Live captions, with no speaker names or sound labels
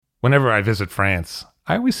Whenever I visit France,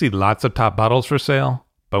 I always see lots of top bottles for sale,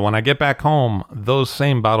 but when I get back home, those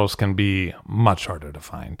same bottles can be much harder to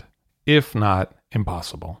find, if not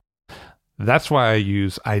impossible. That's why I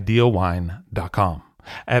use idealwine.com.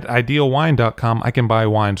 At idealwine.com, I can buy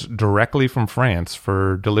wines directly from France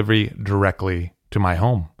for delivery directly to my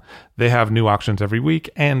home. They have new auctions every week,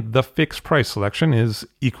 and the fixed price selection is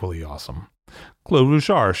equally awesome. Clos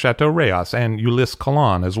Rougeard, Chateau Rayas, and Ulysse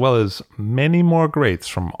Collin, as well as many more greats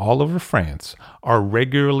from all over France, are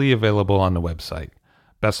regularly available on the website.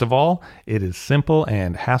 Best of all, it is simple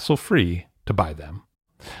and hassle-free to buy them.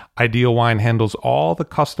 Ideal Wine handles all the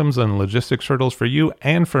customs and logistics hurdles for you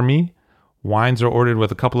and for me. Wines are ordered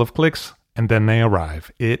with a couple of clicks, and then they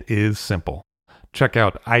arrive. It is simple. Check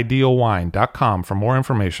out idealwine.com for more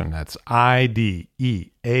information. That's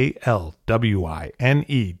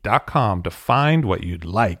idealwine.com to find what you'd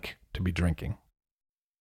like to be drinking.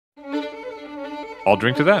 I'll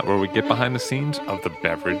drink to that, where we get behind the scenes of the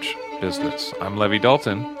beverage business. I'm Levi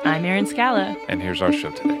Dalton. I'm Erin Scala. And here's our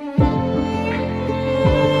show today.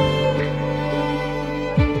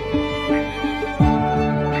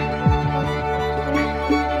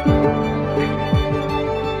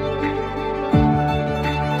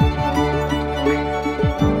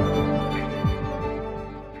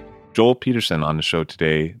 Joel Peterson on the show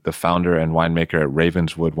today, the founder and winemaker at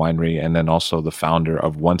Ravenswood Winery, and then also the founder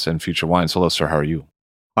of Once and Future Wines. Hello, sir. How are you?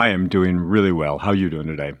 I am doing really well. How are you doing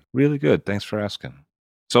today? Really good. Thanks for asking.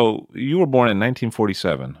 So you were born in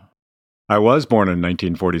 1947. I was born in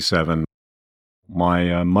 1947.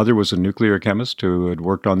 My mother was a nuclear chemist who had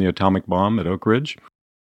worked on the atomic bomb at Oak Ridge.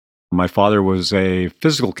 My father was a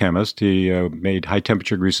physical chemist. He made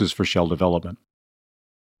high-temperature greases for shell development.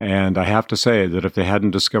 And I have to say that if they hadn't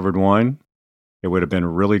discovered wine, it would have been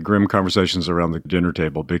really grim conversations around the dinner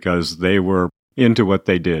table because they were into what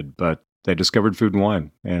they did. But they discovered food and wine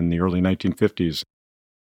in the early 1950s.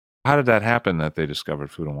 How did that happen that they discovered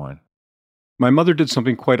food and wine? My mother did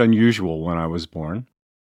something quite unusual when I was born.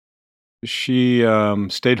 She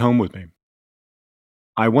stayed home with me.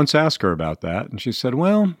 I once asked her about that, and she said,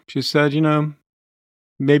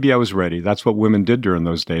 maybe I was ready. That's what women did during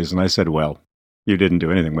those days. And I said, well, you didn't do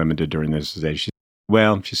anything women did during those days. She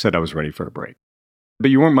said I was ready for a break. But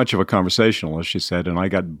you weren't much of a conversationalist, she said, and I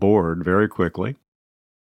got bored very quickly.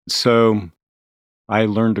 So I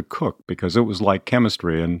learned to cook because it was like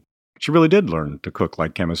chemistry, and she really did learn to cook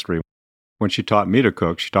like chemistry. When she taught me to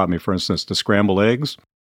cook, she taught me, for instance, to scramble eggs.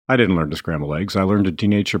 I didn't learn to scramble eggs. I learned to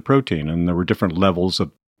denature protein, and there were different levels of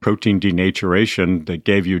protein denaturation that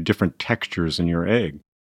gave you different textures in your egg.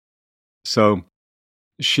 So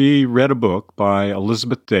she read a book by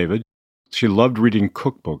Elizabeth David. She loved reading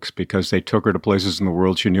cookbooks because they took her to places in the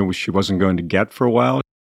world she knew she wasn't going to get for a while.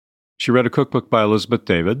 She read a cookbook by Elizabeth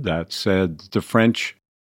David that said the French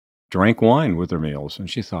drank wine with their meals.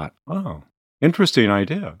 And she thought, oh, interesting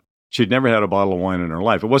idea. She'd never had a bottle of wine in her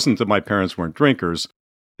life. It wasn't that my parents weren't drinkers.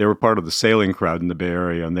 They were part of the sailing crowd in the Bay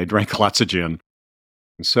Area, and they drank lots of gin.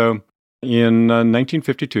 And so in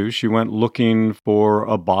 1952, she went looking for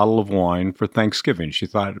a bottle of wine for Thanksgiving. She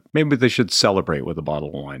thought maybe they should celebrate with a bottle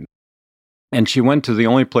of wine. And she went to the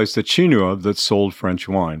only place that she knew of that sold French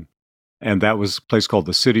wine. And that was a place called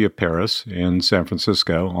the City of Paris in San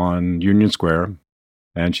Francisco on Union Square.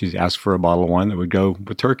 And she asked for a bottle of wine that would go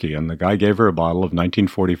with turkey. And the guy gave her a bottle of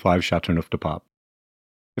 1945 Chateauneuf de Pape.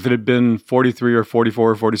 If it had been 43 or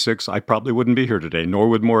 44 or 46, I probably wouldn't be here today, nor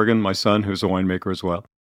would Morgan, my son, who's a winemaker as well.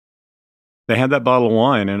 They had that bottle of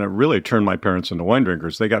wine, and it really turned my parents into wine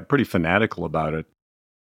drinkers. They got pretty fanatical about it.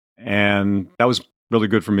 And that was really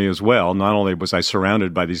good for me as well. Not only was I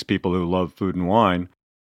surrounded by these people who love food and wine,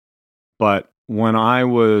 but when I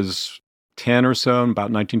was 10 or so, about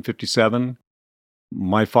 1957,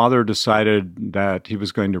 my father decided that he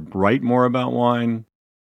was going to write more about wine.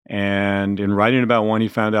 And in writing about wine, he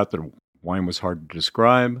found out that wine was hard to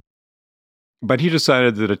describe. But he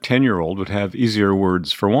decided that a 10-year-old would have easier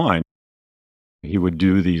words for wine. He would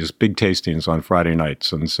do these big tastings on Friday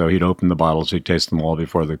nights. And so he'd open the bottles, he'd taste them all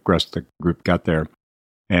before the rest of the group got there.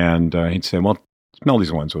 And he'd say, well, smell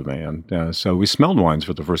these wines with me. And so we smelled wines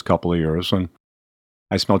for the first couple of years. And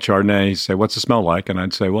I smelled Chardonnay. He'd say, what's it smell like? And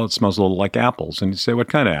I'd say, well, it smells a little like apples. And he'd say, what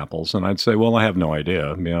kind of apples? And I'd say, well, I have no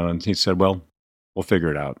idea. And he said, well, we'll figure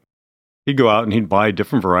it out. He'd go out and he'd buy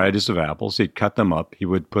different varieties of apples. He'd cut them up. He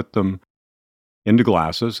would put them into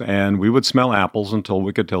glasses, and we would smell apples until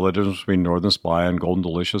we could tell the difference between Northern Spy and Golden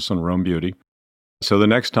Delicious and Rome Beauty. So the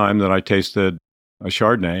next time that I tasted a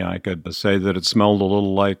Chardonnay, I could say that it smelled a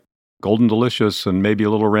little like Golden Delicious and maybe a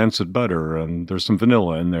little rancid butter, and there's some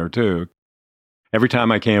vanilla in there too. Every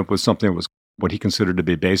time I came up with something that was what he considered to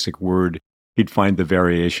be a basic word, he'd find the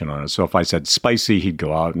variation on it. So if I said spicy, he'd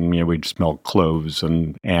go out and, we'd smell cloves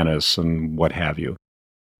and anise and what have you.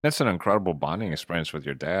 That's an incredible bonding experience with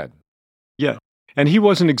your dad. Yeah. And he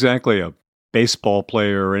wasn't exactly a baseball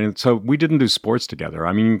player. And so we didn't do sports together.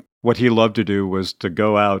 I mean, what he loved to do was to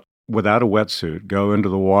go out without a wetsuit, go into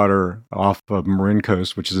the water off of Marin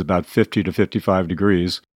Coast, which is about 50 to 55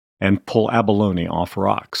 degrees, and pull abalone off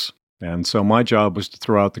rocks. And so my job was to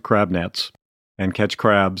throw out the crab nets and catch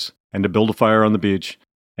crabs and to build a fire on the beach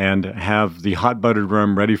and have the hot buttered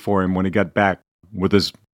rum ready for him when he got back with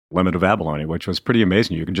his limit of abalone, which was pretty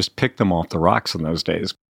amazing. You could just pick them off the rocks in those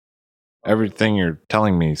days. Everything you're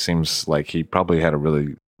telling me seems like he probably had a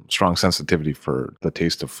really strong sensitivity for the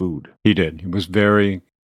taste of food. He did. He was very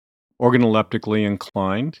organoleptically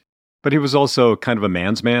inclined, but he was also kind of a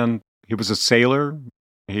man's man. He was a sailor.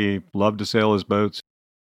 He loved to sail his boats.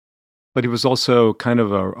 But he was also kind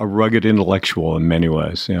of a rugged intellectual in many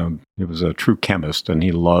ways. He was a true chemist, and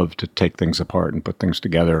he loved to take things apart and put things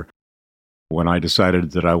together. When I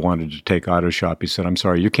decided that I wanted to take auto shop, he said, "I'm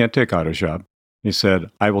sorry, you can't take auto shop." He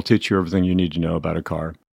said, "I will teach you everything you need to know about a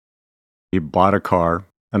car." He bought a car,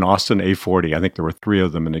 an Austin A40. I think there were 3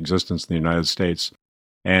 of them in existence in the United States.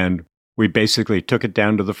 And we basically took it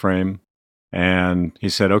down to the frame, and he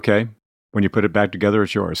said, "Okay, when you put it back together,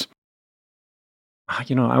 it's yours." I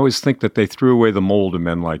always think that they threw away the mold of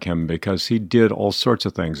men like him because he did all sorts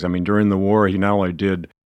of things. I mean, during the war, he not only did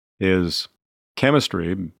his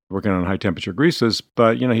chemistry, working on high-temperature greases,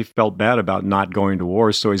 but, he felt bad about not going to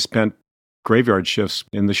war, so he spent graveyard shifts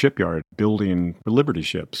in the shipyard building Liberty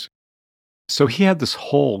ships. So he had this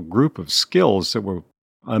whole group of skills that were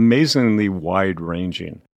amazingly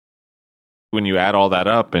wide-ranging. When you add all that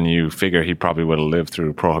up and you figure he probably would have lived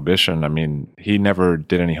through Prohibition, I mean, he never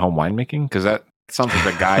did any home winemaking? Because that sounds like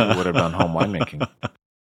the guy who would have done home winemaking.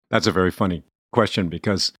 That's a very funny question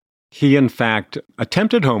because he, in fact,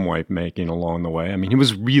 attempted home winemaking along the way. I mean, he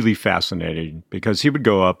was really fascinating because he would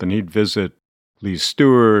go up and he'd visit Lee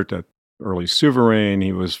Stewart at early Souverain.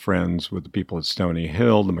 He was friends with the people at Stony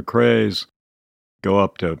Hill, the McRaes, go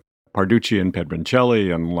up to Parducci and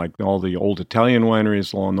Pedroncelli and like all the old Italian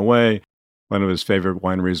wineries along the way. One of his favorite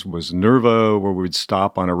wineries was Nervo, where we'd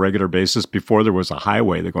stop on a regular basis before there was a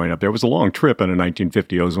highway that going up there. It was a long trip in a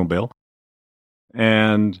 1950 Oldsmobile.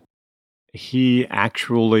 And he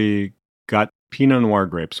actually got Pinot Noir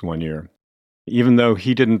grapes one year, even though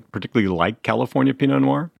he didn't particularly like California Pinot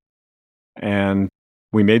Noir. And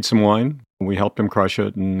we made some wine. We helped him crush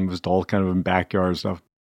it, and it was all kind of in backyard stuff.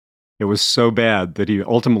 It was so bad that he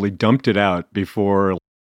ultimately dumped it out before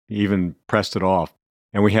he even pressed it off.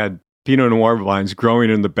 And we had Pinot Noir vines growing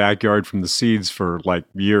in the backyard from the seeds for like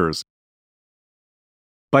years.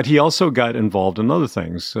 But he also got involved in other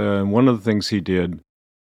things. One of the things he did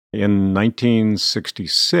in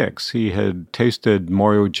 1966, he had tasted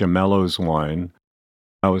Mario Gemello's wine.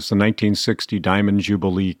 It was the 1960 Diamond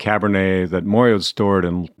Jubilee Cabernet that Mario had stored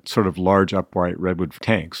in sort of large upright redwood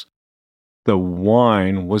tanks. The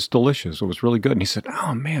wine was delicious. It was really good. And he said,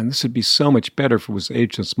 "Oh man, this would be so much better if it was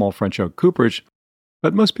aged in small French oak cooperage."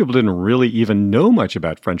 But most people didn't really even know much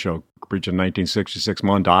about French oak cooperage in 1966.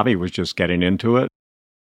 Mondavi was just getting into it.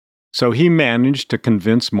 So he managed to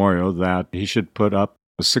convince Mario that he should put up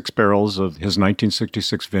 6 barrels of his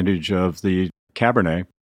 1966 vintage of the Cabernet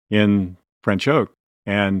in French oak.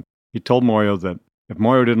 And he told Mario that if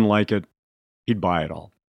Mario didn't like it, he'd buy it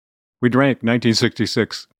all. We drank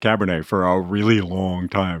 1966 Cabernet for a really long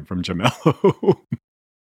time from Gemello.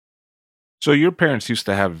 So your parents used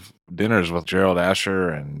to have dinners with Gerald Asher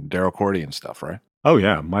and Darryl Cordy and stuff, right? Oh,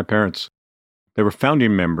 yeah. My parents, they were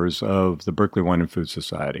founding members of the Berkeley Wine and Food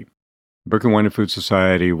Society. Berkeley Wine and Food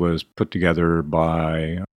Society was put together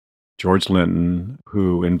by George Linton,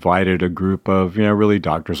 who invited a group of, really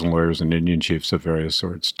doctors and lawyers and Indian chiefs of various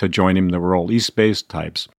sorts to join him. They were all East-based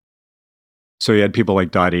types. So you had people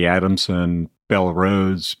like Dottie Adamson, Belle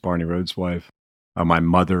Rhodes, Barney Rhodes' wife, my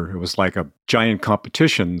mother. It was like a giant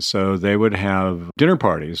competition. So they would have dinner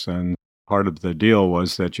parties. And part of the deal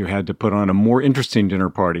was that you had to put on a more interesting dinner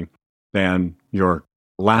party than your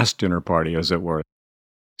last dinner party, as it were.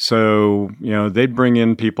 So, they'd bring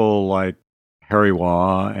in people like Harry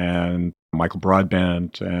Waugh and Michael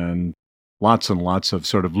Broadbent and lots of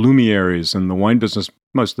sort of luminaries in the wine business,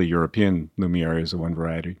 mostly European luminaries of one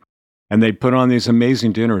variety. And they'd put on these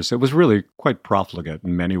amazing dinners. It was really quite profligate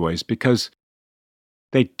in many ways because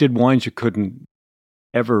they did wines you couldn't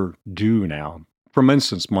ever do now. For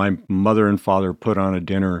instance, my mother and father put on a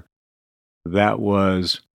dinner that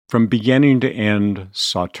was from beginning to end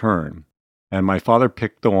Sauterne. And my father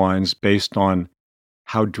picked the wines based on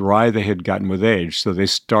how dry they had gotten with age. So they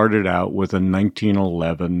started out with a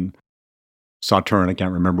 1911 Sauterne, I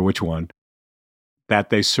can't remember which one, that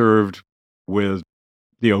they served with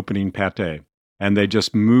the opening pâté. And they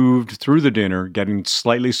just moved through the dinner, getting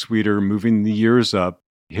slightly sweeter, moving the years up,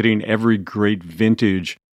 hitting every great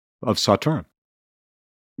vintage of Sauterne.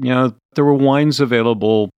 There were wines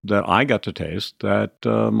available that I got to taste that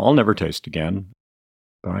I'll never taste again.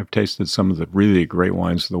 But I've tasted some of the really great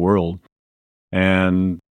wines of the world,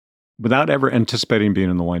 and without ever anticipating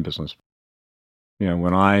being in the wine business.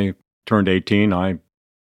 When I turned 18, I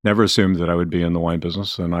never assumed that I would be in the wine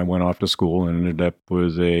business, and I went off to school and ended up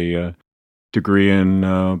with a degree in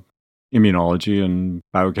immunology and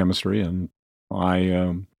biochemistry, and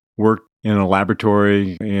I worked in a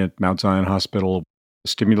laboratory at Mount Zion Hospital,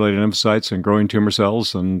 stimulating lymphocytes and growing tumor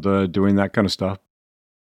cells and doing that kind of stuff.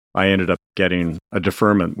 I ended up getting a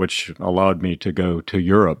deferment, which allowed me to go to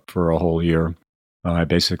Europe for a whole year. I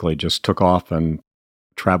basically just took off and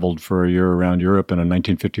traveled for a year around Europe in a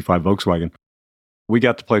 1955 Volkswagen. We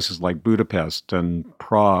got to places like Budapest and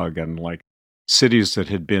Prague and like cities that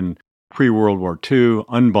had been pre-World War II,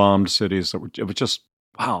 unbombed cities it was just,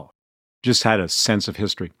 wow, just had a sense of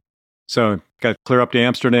history. So got clear up to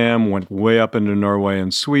Amsterdam, went way up into Norway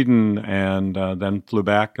and Sweden, and then flew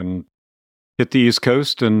back and hit the East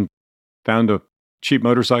Coast and found a cheap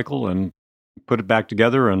motorcycle and put it back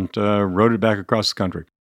together and rode it back across the country.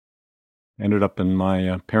 Ended up in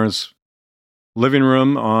my parents' living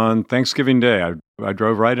room on Thanksgiving Day. I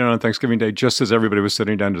drove right in on Thanksgiving Day just as everybody was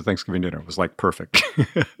sitting down to Thanksgiving dinner. It was like perfect.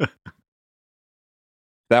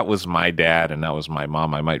 That was my dad and that was my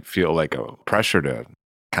mom. I might feel like a pressure to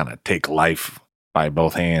kind of take life by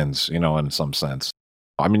both hands, in some sense.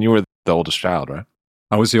 I mean, you were the oldest child, right?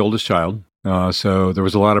 I was the oldest child. So there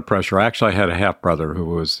was a lot of pressure. Actually, I had a half brother who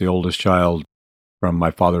was the oldest child from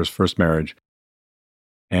my father's first marriage.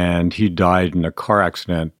 And he died in a car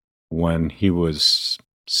accident when he was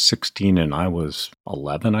 16 and I was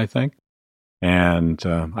 11, I think. And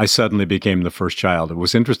I suddenly became the first child. It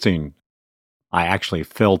was interesting. I actually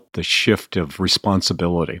felt the shift of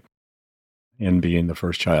responsibility in being the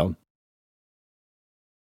first child.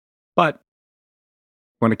 But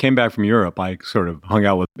when I came back from Europe, I sort of hung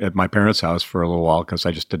out at my parents' house for a little while because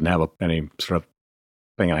I just didn't have any sort of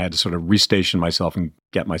thing. I had to sort of restation myself and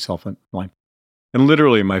get myself in line. And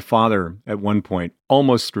literally, my father at one point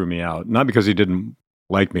almost threw me out, not because he didn't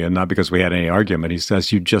like me and not because we had any argument. He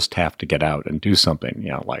says, you just have to get out and do something.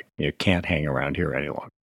 Like you can't hang around here any longer.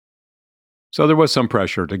 So there was some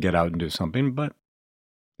pressure to get out and do something, but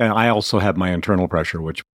and I also had my internal pressure,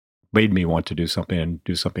 which made me want to do something and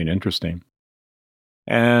do something interesting.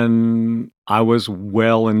 And I was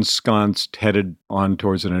well ensconced, headed on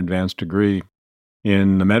towards an advanced degree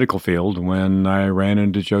in the medical field when I ran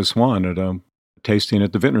into Joe Swan at a tasting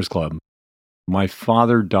at the Vintners Club. My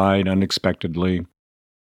father died unexpectedly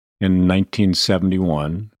in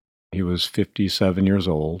 1971. He was 57 years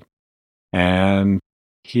old, and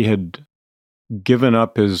he had given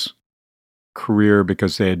up his career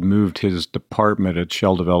because they had moved his department at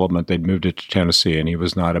Shell Development. They'd moved it to Tennessee, and he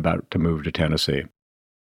was not about to move to Tennessee.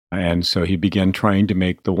 And so he began trying to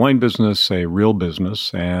make the wine business a real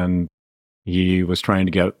business, and he was trying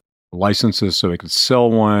to get licenses so he could sell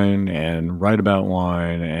wine and write about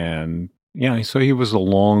wine. And so he was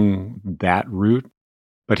along that route.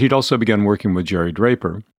 But he'd also begun working with Jerry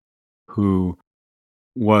Draper, who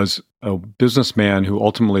was a businessman who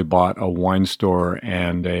ultimately bought a wine store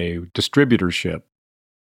and a distributorship.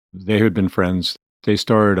 They had been friends. They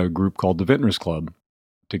started a group called the Vintners Club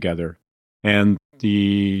together. And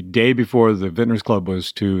the day before the Vintners Club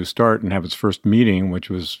was to start and have its first meeting, which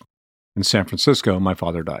was in San Francisco, my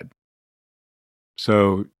father died.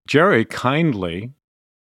 So Jerry kindly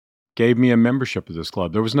gave me a membership of this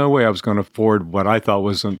club. There was no way I was going to afford what I thought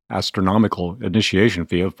was an astronomical initiation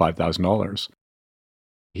fee of $5,000.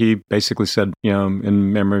 He basically said,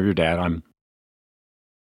 in memory of your dad, I'm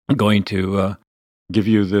going to give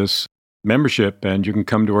you this membership and you can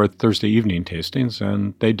come to our Thursday evening tastings.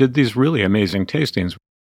 And they did these really amazing tastings,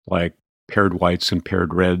 like paired whites and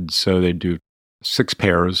paired reds. So they do 6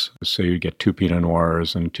 pairs. So you get 2 Pinot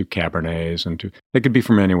Noirs and 2 Cabernets and they could be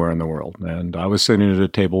from anywhere in the world. And I was sitting at a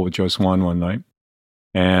table with Joe Swan one night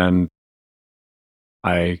and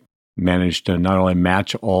I managed to not only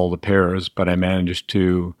match all the pairs, but I managed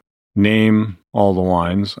to name all the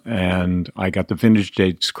wines, and I got the vintage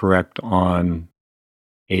dates correct on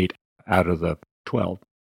 8 out of the 12.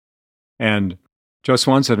 And Joe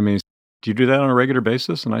Swan said to me, "Do you do that on a regular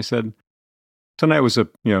basis?" And I said, "Tonight was a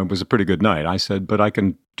pretty good night." I said, "But I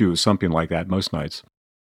can do something like that most nights."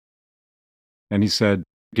 And he said,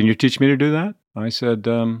 "Can you teach me to do that?" I said,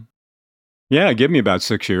 "Yeah, give me about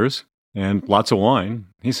 6 years and lots of wine."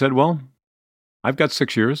 He said, "Well, I've got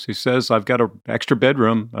 6 years. He says, I've got an extra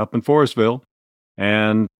bedroom up in Forestville.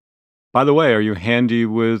 And by the way, are you handy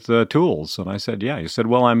with tools? And I said, yeah. He said,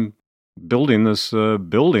 well, I'm building this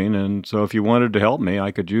building. And so if you wanted to help me,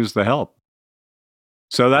 I could use the help.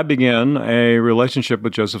 So that began a relationship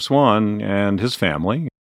with Joseph Swan and his family.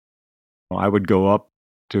 I would go up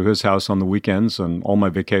to his house on the weekends and all my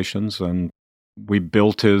vacations, and we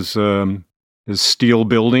built his steel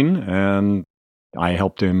building, and I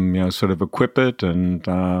helped him, sort of equip it. And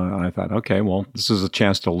I thought, okay, well, this is a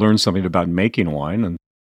chance to learn something about making wine. And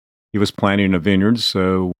he was planting a vineyard,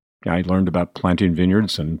 so I learned about planting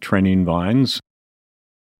vineyards and training vines,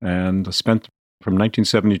 and spent from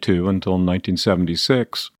 1972 until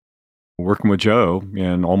 1976 working with Joe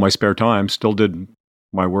in all my spare time. Still did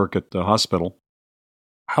my work at the hospital.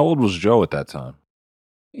 How old was Joe at that time?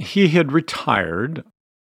 He had retired,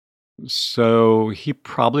 so he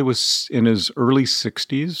probably was in his early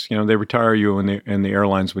 60s. They retire you in the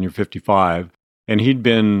airlines when you're 55. And he'd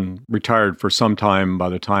been retired for some time by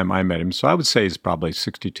the time I met him. So I would say he's probably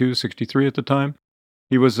 62, 63 at the time.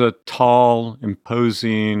 He was a tall,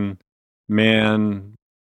 imposing man,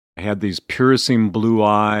 had these piercing blue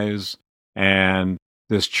eyes and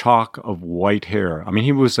this chalk of white hair. I mean,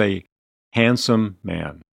 he was a handsome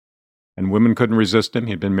man, and women couldn't resist him.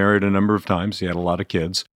 He'd been married a number of times. He had a lot of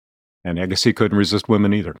kids, and I guess he couldn't resist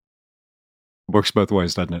women either. Works both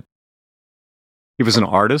ways, doesn't it? He was an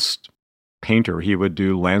artist, painter. He would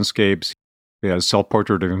do landscapes. He had a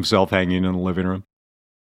self-portrait of himself hanging in the living room.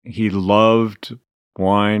 He loved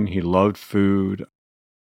wine. He loved food.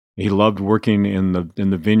 He loved working in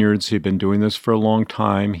the vineyards. He'd been doing this for a long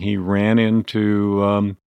time. He ran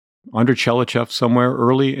into Andrei Chelichev somewhere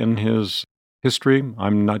early in his history.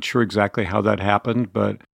 I'm not sure exactly how that happened,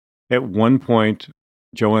 but at one point,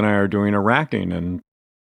 Joe and I are doing a racking,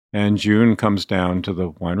 and June comes down to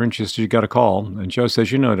the winery and she says, you got a call. And Joe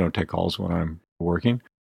says, I don't take calls when I'm working.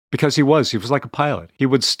 Because he was like a pilot. He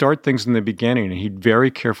would start things in the beginning and he'd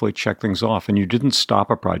very carefully check things off. And you didn't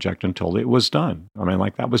stop a project until it was done. I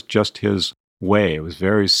mean, that was just his way. It was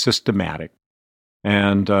very systematic.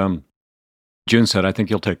 And June said, I think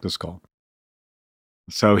you'll take this call.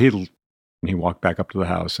 So he walked back up to the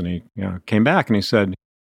house and he came back and he said,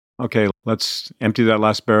 okay, let's empty that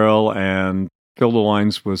last barrel and fill the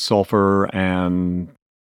lines with sulfur, and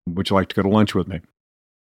would you like to go to lunch with me?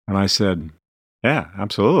 And I said, yeah,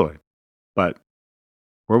 absolutely. But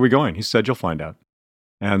where are we going? He said, you'll find out.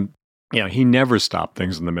 And, he never stopped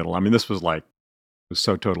things in the middle. I mean, this was it was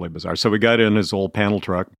so totally bizarre. So we got in his old panel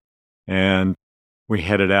truck and we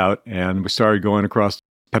headed out and we started going across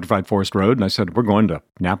Petrified Forest Road. And I said, we're going to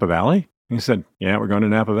Napa Valley? And he said, yeah, we're going to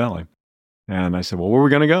Napa Valley. And I said, well, where are we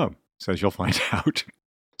going to go? He says, you'll find out.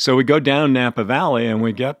 So we go down Napa Valley and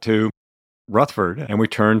we get to Rutherford and we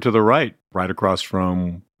turn to the right across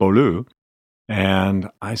from Beaulieu. And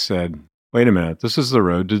I said, wait a minute, this is the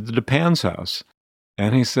road to the DePan's house.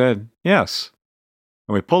 And he said, yes.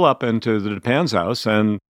 And we pull up into the DePan's house,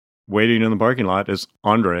 and waiting in the parking lot is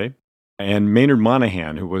Andre and Maynard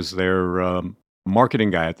Monahan, who was their marketing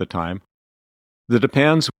guy at the time. The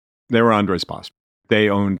DePan's, they were Andre's boss. They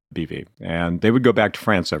owned BV, and they would go back to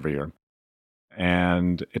France every year.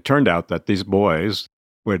 And it turned out that these boys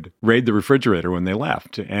would raid the refrigerator when they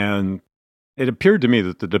left. And it appeared to me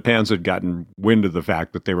that the DePans had gotten wind of the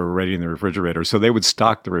fact that they were raiding the refrigerator, so they would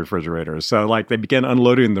stock the refrigerator. So they began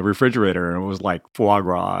unloading the refrigerator, and it was like foie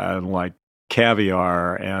gras and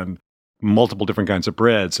caviar and multiple different kinds of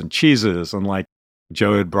breads and cheeses. And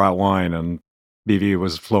Joe had brought wine, and BV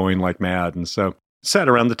was flowing like mad. And so sat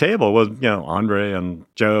around the table with, Andre and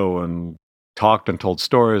Joe, and talked and told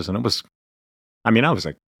stories. And it was, I was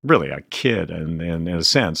really a kid, and in a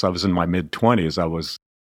sense, I was in my mid-20s. I was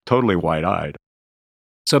totally wide-eyed.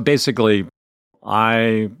 So basically,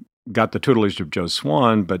 I got the tutelage of Joe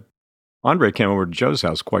Swan, but Andre came over to Joe's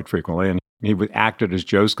house quite frequently, and he acted as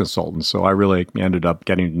Joe's consultant. So I really ended up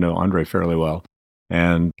getting to know Andre fairly well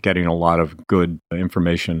and getting a lot of good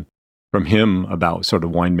information from him about sort of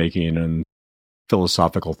winemaking and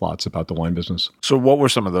philosophical thoughts about the wine business. So what were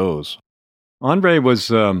some of those? Andre was,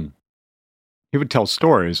 he would tell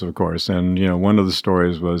stories, of course. And, one of the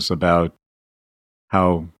stories was about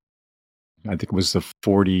how, I think it was the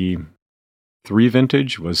 43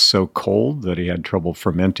 vintage was so cold that he had trouble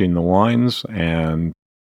fermenting the wines, and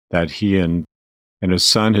that he and his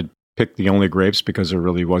son had picked the only grapes because there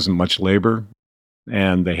really wasn't much labor,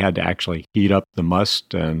 and they had to actually heat up the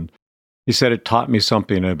must. And he said it taught me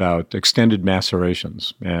something about extended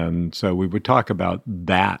macerations. And so we would talk about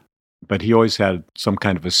that, but he always had some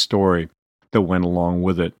kind of a story that went along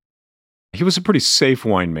with it. He was a pretty safe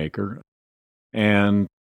winemaker, and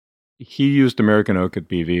he used American oak at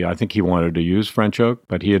BV. I think he wanted to use French oak,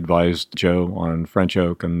 but he advised Joe on French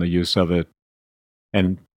oak and the use of it.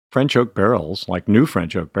 And French oak barrels, like new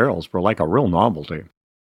French oak barrels, were like a real novelty.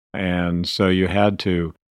 And so you had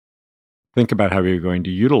to think about how you were going to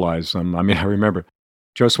utilize them. I mean, I remember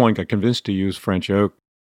Joe Swan got convinced to use French oak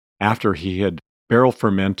after he had barrel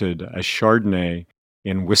fermented a Chardonnay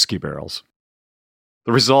in whiskey barrels.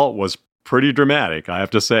 The result was pretty dramatic, I have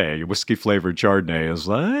to say. Whiskey-flavored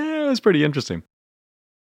Chardonnay is pretty interesting.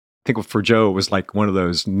 I think for Joe, it was like one of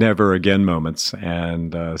those never-again moments.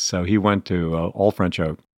 And so he went to all French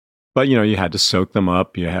oak. But, you had to soak them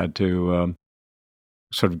up. You had to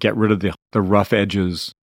sort of get rid of the rough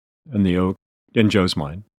edges in the oak, in Joe's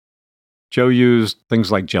mind. Joe used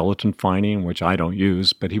things like gelatin fining, which I don't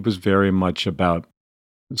use, but he was very much about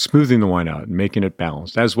smoothing the wine out and making it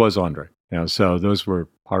balanced, as was Andre. So those were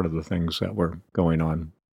part of the things that were going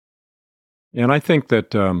on. And I think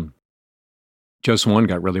that Joe Swan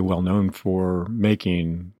got really well known for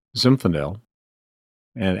making Zinfandel,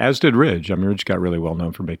 and as did Ridge. I mean, Ridge got really well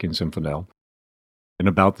known for making Zinfandel in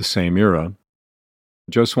about the same era.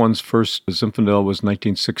 Joe Swan's first Zinfandel was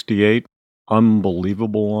 1968.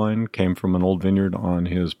 Unbelievable wine, came from an old vineyard on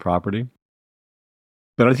his property.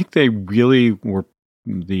 But I think they really were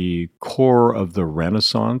the core of the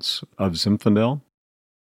renaissance of Zinfandel.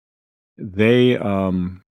 They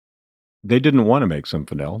didn't want to make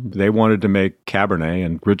Zinfandel. They wanted to make Cabernet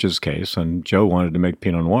in Ridge's case, and Joe wanted to make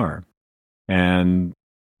Pinot Noir. And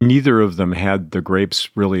neither of them had the grapes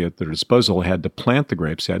really at their disposal, had to plant the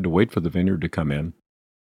grapes, had to wait for the vineyard to come in.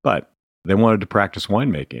 But they wanted to practice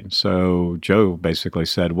winemaking. So Joe basically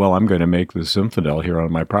said, well, I'm going to make this Zinfandel here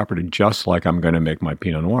on my property just like I'm going to make my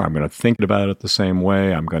Pinot Noir. I'm going to think about it the same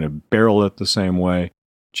way. I'm going to barrel it the same way,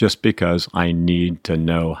 just because I need to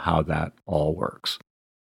know how that all works.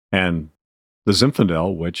 And the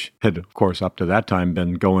Zinfandel, which had, of course, up to that time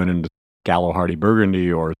been going into Gallo-Hardy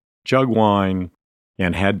Burgundy or jug wine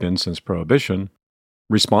and had been since Prohibition,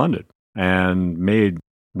 responded and made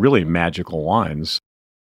really magical wines.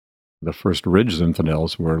 The first Ridge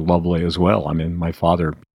Zinfandels were lovely as well. I mean, my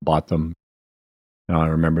father bought them. I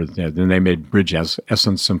remember then they made Ridge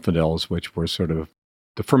Essence Zinfandels, which were sort of,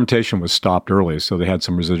 the fermentation was stopped early, so they had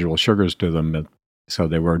some residual sugars to them. So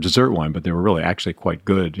they were a dessert wine, but they were really actually quite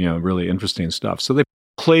good, really interesting stuff. So they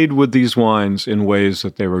played with these wines in ways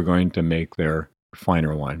that they were going to make their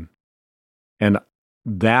finer wine. And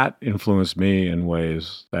that influenced me in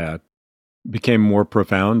ways that became more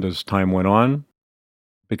profound as time went on,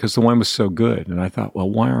 because the wine was so good. And I thought, well,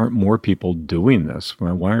 why aren't more people doing this?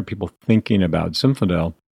 Why aren't people thinking about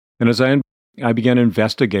Zinfandel? And as I began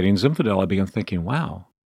investigating Zinfandel, I began thinking, wow,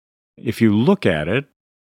 if you look at it,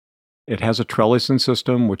 it has a trellising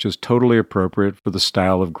system, which is totally appropriate for the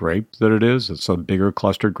style of grape that it is. It's a bigger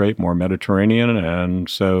clustered grape, more Mediterranean. And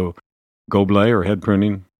so goblet or head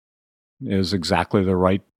pruning is exactly the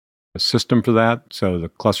right system for that. So the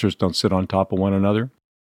clusters don't sit on top of one another.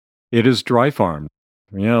 It is dry farmed.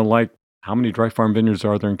 Like how many dry farm vineyards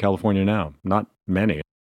are there in California now? Not many.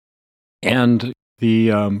 And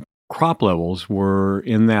the crop levels were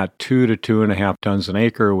in that 2 to 2.5 tons an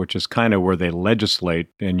acre, which is kind of where they legislate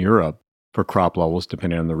in Europe for crop levels,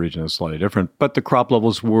 depending on the region, it's slightly different. But the crop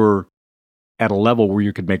levels were at a level where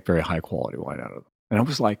you could make very high quality wine out of them. And I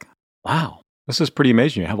was like, wow, this is pretty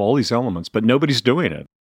amazing. You have all these elements, but nobody's doing it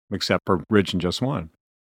except for Ridge and Joe Swan.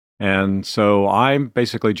 And so I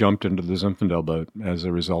basically jumped into the Zinfandel boat as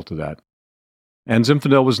a result of that. And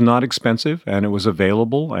Zinfandel was not expensive, and it was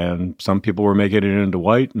available, and some people were making it into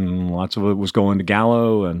white, and lots of it was going to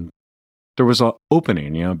Gallo, and there was an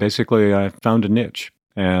opening. Basically I found a niche.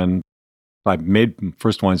 And I made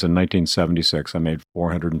first wines in 1976. I made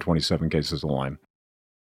 427 cases of wine.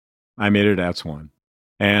 I made it at Swan.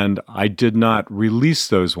 And I did not release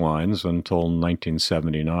those wines until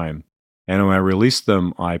 1979. And when I released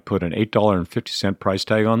them, I put an $8.50 price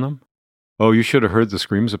tag on them. Oh, you should have heard the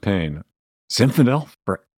screams of pain. Zinfandel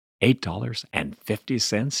for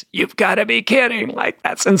 $8.50? You've got to be kidding.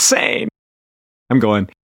 That's insane. I'm going,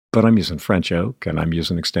 but I'm using French oak, and I'm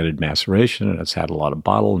using extended maceration, and it's had a lot of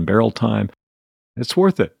bottle and barrel time. It's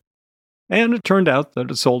worth it. And it turned out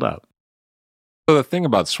that it sold out. So the thing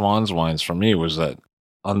about Swan's wines for me was that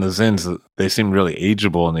on the Zins, they seem really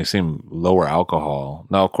ageable and they seem lower alcohol.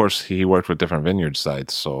 Now, of course, he worked with different vineyard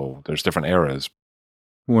sites, so there's different eras.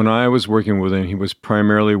 When I was working with him, he was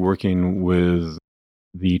primarily working with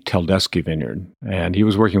the Teldeschi vineyard. And he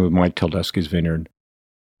was working with Mike Teldeschi's vineyard,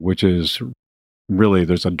 which is really,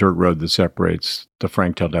 there's a dirt road that separates the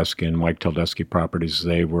Frank Teldeschi and Mike Teldeschi properties.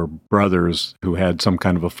 They were brothers who had some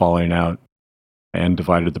kind of a falling out and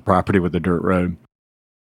divided the property with a dirt road.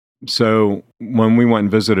 So when we went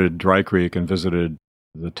and visited Dry Creek and visited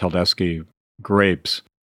the Teldeschi grapes,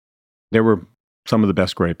 they were some of the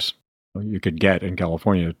best grapes you could get in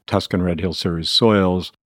California. Tuscan Red Hill Series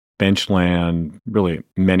soils, benchland, really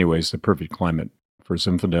in many ways the perfect climate for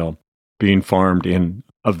Zinfandel, being farmed in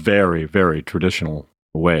a very, very traditional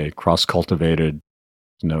way, cross-cultivated,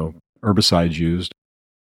 no herbicides used.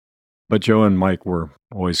 But Joe and Mike were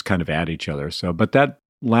always kind of at each other. But that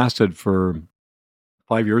lasted for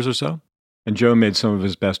 5 years or so, and Joe made some of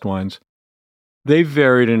his best wines. They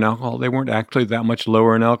varied in alcohol. They weren't actually that much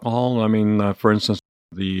lower in alcohol. I mean, for instance,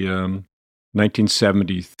 the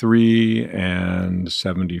 1973 and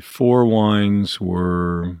 74 wines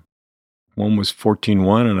were, one was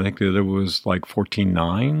 14.1, and I think the other was like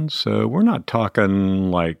 14.9. So we're not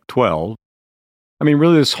talking like 12. I mean,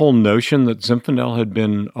 really, this whole notion that Zinfandel had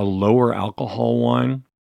been a lower alcohol wine,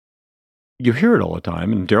 you hear it all the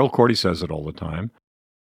time, and Daryl Cordy says it all the time.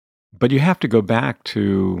 But you have to go back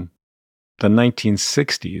to the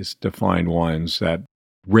 1960s to find wines that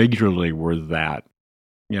regularly were that.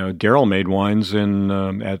 Daryl made wines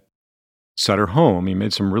at Sutter Home. He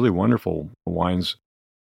made some really wonderful wines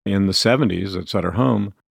in the 70s at Sutter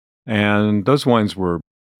Home, and those wines were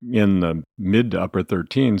in the mid to upper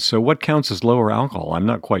 13s. So what counts as lower alcohol? I'm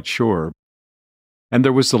not quite sure. And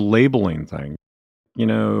there was the labeling thing.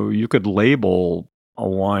 You could label a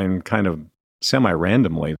wine kind of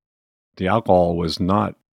semi-randomly. The alcohol was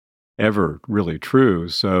not ever really true.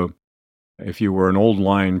 So if you were an old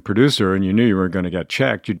line producer and you knew you were going to get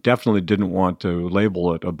checked, you definitely didn't want to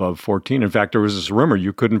label it above 14. In fact, there was this rumor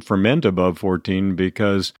you couldn't ferment above 14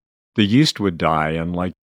 because the yeast would die, and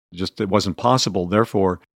it wasn't possible.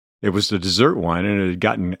 Therefore, it was the dessert wine, and it had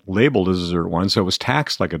gotten labeled as a dessert wine, so it was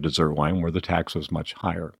taxed like a dessert wine, where the tax was much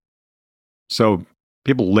higher. So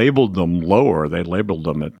people labeled them lower. They labeled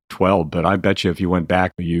them at 12, but I bet you if you went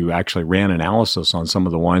back, you actually ran analysis on some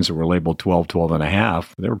of the wines that were labeled 12, 12 and a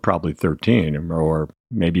half, they were probably 13 or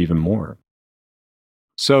maybe even more.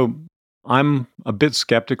 So I'm a bit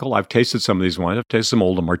skeptical. I've tasted some of these wines. I've tasted some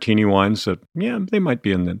older martini wines that, they might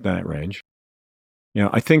be in that range.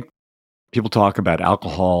 I think people talk about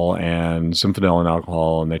alcohol and Zinfandel and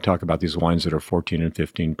alcohol, and they talk about these wines that are 14 and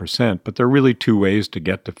 15%, but there are really two ways to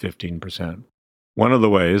get to 15%. One of the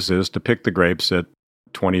ways is to pick the grapes at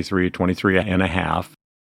 23 and a half,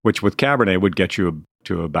 which with Cabernet would get you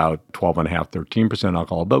to about 12.5, 13%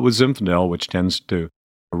 alcohol. But with Zinfandel, which tends to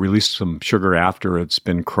release some sugar after it's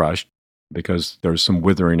been crushed because there's some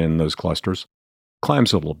withering in those clusters,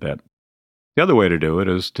 climbs a little bit. The other way to do it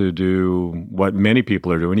is to do what many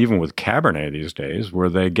people are doing, even with Cabernet these days, where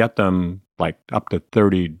they get them like up to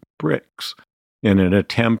 30 bricks in an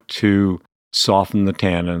attempt to soften the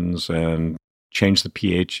tannins and change the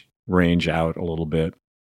pH range out a little bit.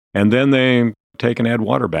 And then they take and add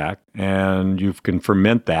water back, and you can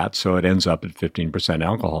ferment that so it ends up at 15%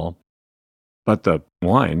 alcohol. But the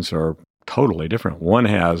wines are totally different. One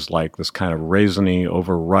has like this kind of raisiny,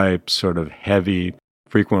 overripe, sort of heavy,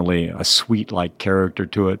 frequently a sweet-like character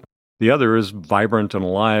to it. The other is vibrant and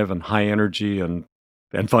alive and high energy and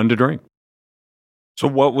fun to drink. So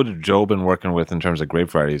what would have Joe been working with in terms of grape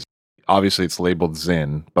varieties? Obviously, it's labeled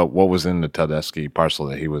Zin, but what was in the Teldeschi parcel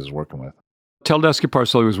that he was working with? Teldeschi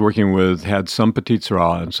parcel he was working with had some Petit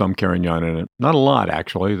Syrah and some Carignan in it. Not a lot,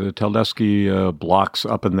 actually. The Teldeschi blocks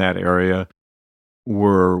up in that area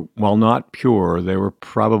were, while not pure, they were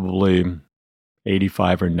probably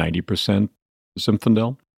 85 or 90%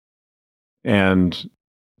 Zinfandel. And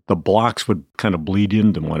the blocks would kind of bleed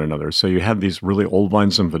into one another. So you had these really old vine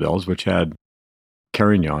Zinfandels, which had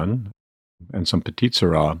Carignan and some Petit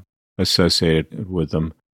Syrah associated with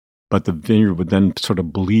them. But the vineyard would then sort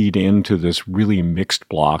of bleed into this really mixed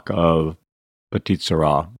block of Petit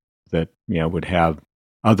Syrah that, would have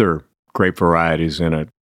other grape varieties in it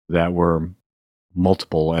that were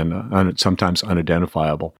multiple and sometimes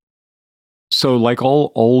unidentifiable. So like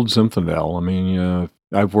all old Zinfandel, I mean,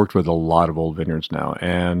 I've worked with a lot of old vineyards now,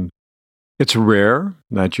 and it's rare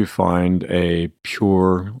that you find a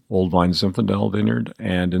pure old vine Zinfandel vineyard,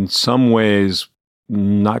 and in some ways,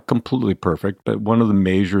 not completely perfect, but one of the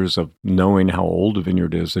measures of knowing how old a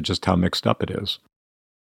vineyard is just how mixed up it is.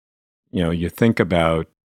 You think about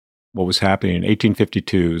what was happening in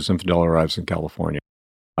 1852, Zinfandel arrives in California.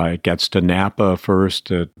 It gets to Napa first,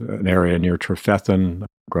 at an area near Trefethen,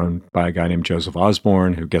 grown by a guy named Joseph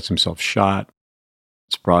Osborne, who gets himself shot.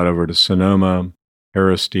 It's brought over to Sonoma.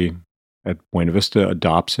 Aristide at Buena Vista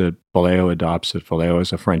adopts it. Vallejo adopts it. Vallejo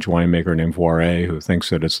is a French winemaker named Voiret, who thinks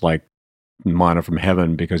that it's like manna from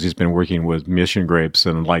heaven because he's been working with mission grapes,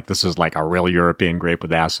 and this is like a real European grape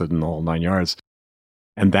with acid and the whole 9 yards.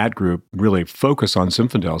 And that group really focused on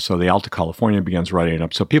Zinfandel. So the Alta California begins writing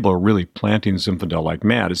up. So people are really planting Zinfandel like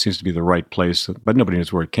mad. It seems to be the right place, but nobody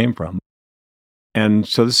knows where it came from. And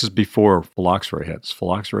so this is before phylloxera hits.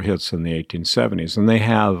 Phylloxera hits in the 1870s. And they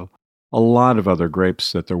have a lot of other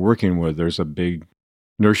grapes that they're working with. There's a big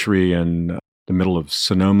nursery in the middle of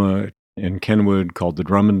Sonoma in Kenwood called the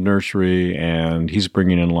Drummond Nursery, and he's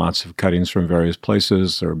bringing in lots of cuttings from various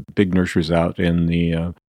places. There are big nurseries out in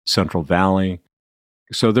the Central Valley.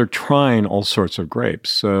 So they're trying all sorts of grapes.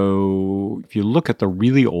 So if you look at the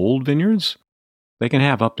really old vineyards, they can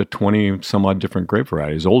have up to 20 some odd different grape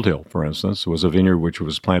varieties. Old Hill, for instance, was a vineyard which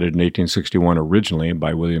was planted in 1861 originally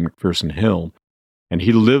by William McPherson Hill. And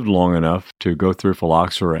he lived long enough to go through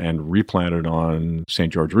phylloxera and replant it on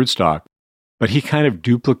St. George rootstock. But he kind of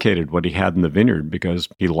duplicated what he had in the vineyard because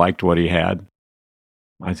he liked what he had.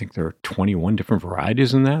 I think there are 21 different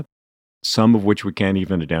varieties in that, some of which we can't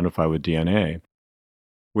even identify with DNA,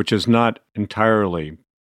 which is not entirely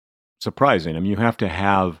surprising. I mean, you have to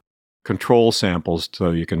have control samples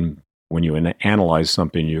so you can, when you analyze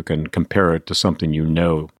something, you can compare it to something you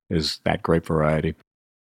know is that grape variety.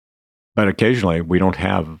 But occasionally, we don't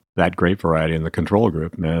have that grape variety in the control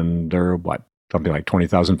group, and there are, something like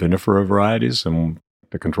 20,000 vinifera varieties, and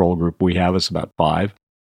the control group we have is about 5.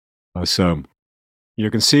 So you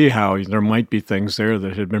can see how there might be things there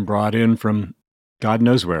that had been brought in from God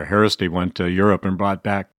knows where. Heresty went to Europe and brought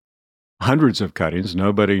back hundreds of cuttings.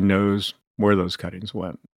 Nobody knows where those cuttings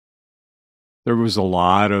went. There was a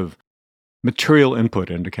lot of material input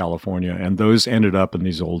into California, and those ended up in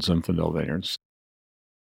these old Zinfandel vineyards.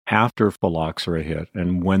 After phylloxera hit,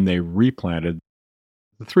 and when they replanted,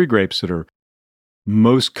 the 3 grapes that are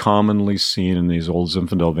most commonly seen in these old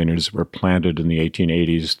Zinfandel vineyards were planted in the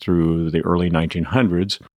 1880s through the early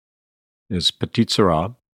 1900s is Petit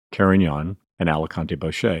Syrah, Carignan, and Alicante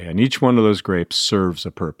Bochet. And each one of those grapes serves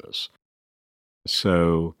a purpose.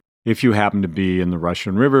 So if you happen to be in the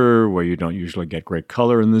Russian River, where you don't usually get great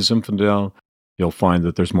color in the Zinfandel, you'll find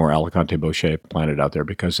that there's more Alicante Bochet planted out there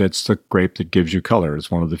because it's the grape that gives you color.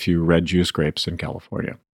 It's one of the few red juice grapes in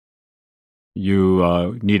California.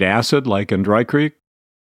 You need acid, like in Dry Creek,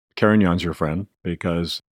 Carignan's your friend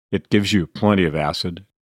because it gives you plenty of acid.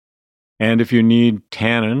 And if you need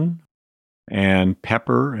tannin and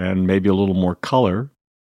pepper and maybe a little more color,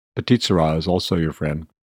 Petit Syrah is also your friend.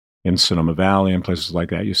 In Sonoma Valley and places like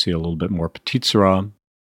that, you see a little bit more Petit Syrah.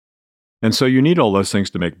 And so you need all those things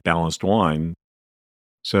to make balanced wine.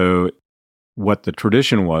 So what the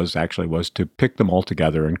tradition was to pick them all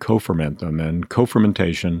together and co-ferment them. And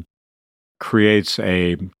co-fermentation creates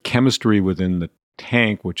a chemistry within the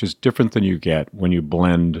tank, which is different than you get when you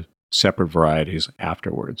blend separate varieties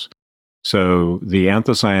afterwards. So the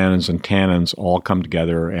anthocyanins and tannins all come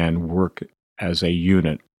together and work as a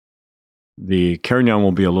unit. The Carignan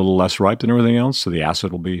will be a little less ripe than everything else, so the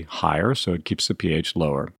acid will be higher, so it keeps the pH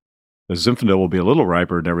lower. The Zinfandel will be a little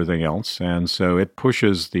riper than everything else, and so it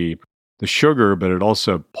pushes the sugar, but it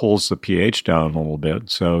also pulls the pH down a little bit.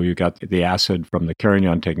 So you got the acid from the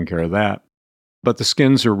Carignan taking care of that. But the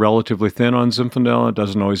skins are relatively thin on Zinfandel. It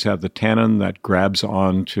doesn't always have the tannin that grabs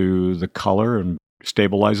onto the color and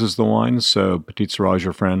stabilizes the wine. So Petit Syrah is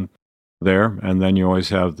your friend there. And then you always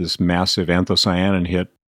have this massive anthocyanin hit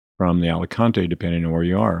from the Alicante, depending on where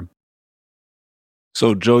you are.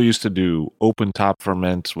 So Joe used to do open top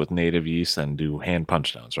ferments with native yeast and do hand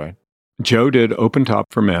punch downs, right? Joe did open top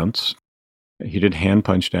ferments. He did hand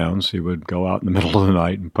punch downs. He would go out in the middle of the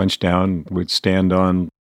night and punch down. We'd stand on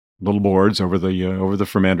little boards over the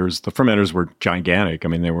fermenters. The fermenters were gigantic. I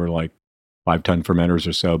mean, they were like 5-ton fermenters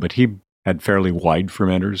or so, but he had fairly wide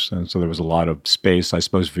fermenters, and so there was a lot of space. I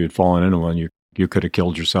suppose if you had fallen into one, you could have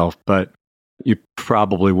killed yourself, but you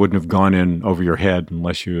probably wouldn't have gone in over your head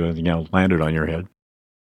unless you landed on your head.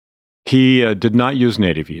 He did not use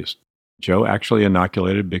native yeast. Joe actually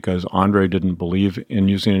inoculated because Andre didn't believe in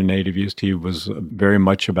using a native yeast. He was very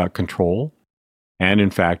much about control. And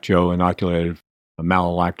in fact, Joe inoculated a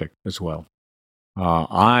malolactic as well.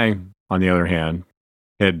 I, on the other hand,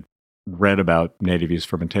 had read about native yeast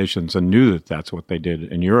fermentations and knew that that's what they did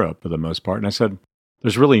in Europe for the most part. And I said,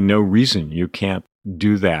 there's really no reason you can't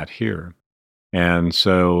do that here. And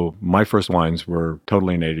so my first wines were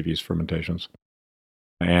totally native yeast fermentations.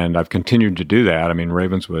 And I've continued to do that. I mean,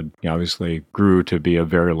 Ravenswood obviously grew to be a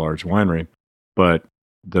very large winery, but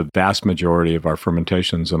the vast majority of our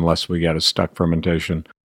fermentations, unless we get a stuck fermentation,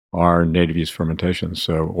 are native yeast fermentations.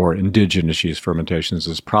 So, or indigenous yeast fermentations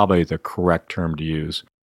is probably the correct term to use,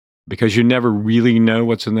 because you never really know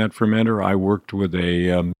what's in that fermenter. I worked with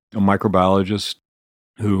a microbiologist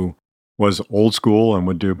who was old school and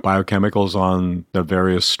would do biochemicals on the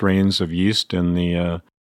various strains of yeast in the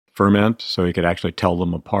ferment so he could actually tell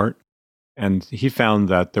them apart. And he found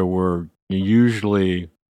that there were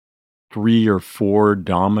usually 3 or 4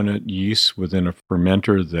 dominant yeasts within a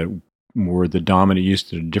fermenter that were the dominant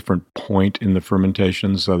yeast at a different point in the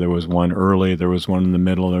fermentation. So there was one early, there was one in the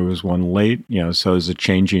middle, there was one late. So as the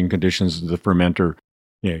changing conditions of the fermenter,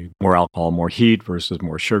 more alcohol, more heat versus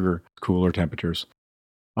more sugar, cooler temperatures,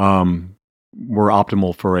 were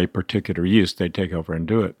optimal for a particular yeast. They'd take over and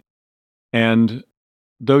do it. And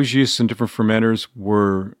those yeasts in different fermenters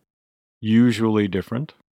were usually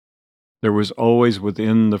different. There was always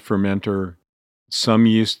within the fermenter some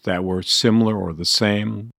yeasts that were similar or the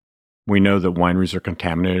same. We know that wineries are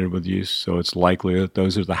contaminated with yeast, so it's likely that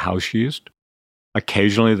those are the house yeast.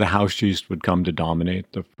 Occasionally, the house yeast would come to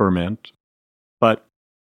dominate the ferment, but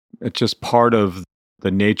it's just part of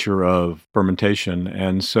the nature of fermentation.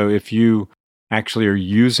 And so if you actually are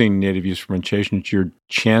using native yeast fermentation, your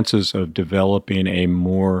chances of developing a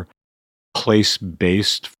more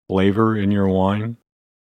place-based flavor in your wine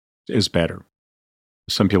is better.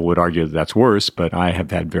 Some people would argue that that's worse, but I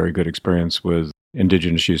have had very good experience with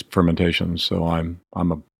indigenous yeast fermentation, so I'm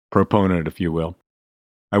a proponent, if you will.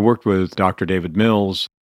 I worked with Dr. David Mills,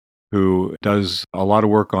 who does a lot of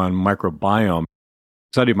work on microbiome.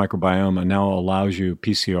 Study of microbiome now allows you,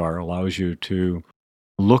 PCR allows you to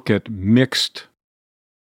look at mixed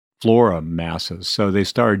flora masses. So they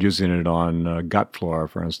started using it on gut flora,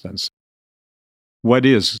 for instance. What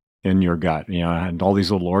is in your gut, and all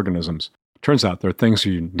these little organisms. Turns out there are things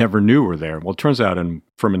you never knew were there. Well, it turns out in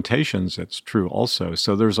fermentations, it's true also.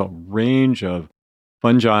 So there's a range of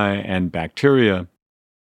fungi and bacteria,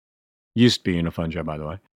 yeast being a fungi, by the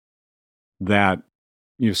way, that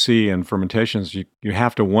you see in fermentations. You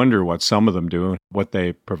have to wonder what some of them do, what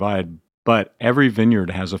they provide. But every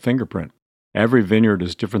vineyard has a fingerprint. Every vineyard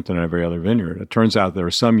is different than every other vineyard. It turns out there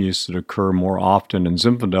are some yeasts that occur more often in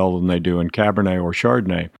Zinfandel than they do in Cabernet or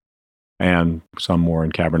Chardonnay, and some more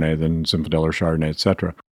in Cabernet than Zinfandel or Chardonnay,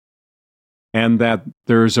 etc. And that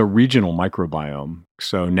there's a regional microbiome.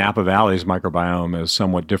 So Napa Valley's microbiome is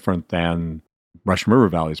somewhat different than Russian River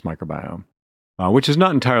Valley's microbiome, which is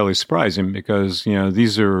not entirely surprising because,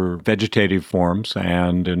 these are vegetative forms,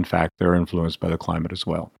 and in fact, they're influenced by the climate as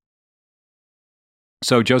well.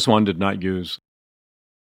 So Joswan did not use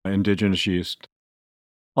indigenous yeast,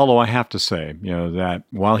 although I have to say, that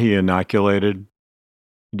while he inoculated,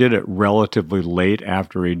 he did it relatively late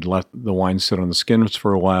after he'd let the wine sit on the skins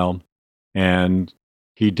for a while, and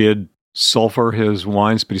he did sulfur his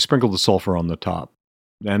wines, but he sprinkled the sulfur on the top,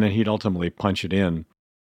 and then he'd ultimately punch it in.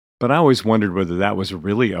 But I always wondered whether that was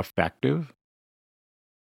really effective.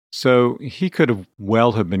 So he could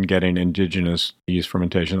have been getting indigenous yeast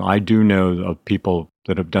fermentation. I do know of people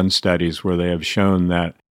that have done studies where they have shown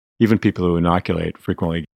that even people who inoculate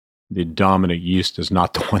frequently, the dominant yeast is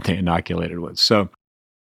not the one they inoculated with. So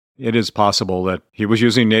it is possible that he was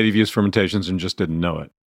using native yeast fermentations and just didn't know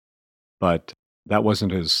it. But that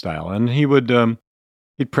wasn't his style. And he would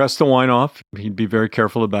he'd press the wine off. He'd be very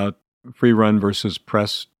careful about free run versus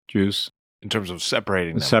pressed juice. In terms of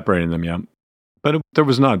separating them. Separating them, yeah. But there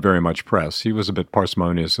was not very much press. He was a bit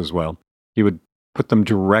parsimonious as well. He would put them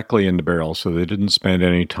directly into barrels so they didn't spend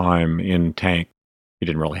any time in tank. He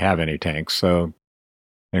didn't really have any tanks. And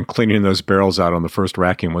cleaning those barrels out on the first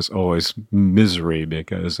racking was always misery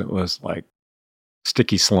because it was like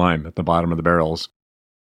sticky slime at the bottom of the barrels.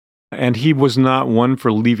 And he was not one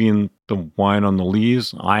for leaving the wine on the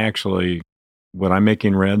lees. When I'm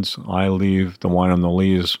making reds, I leave the wine on the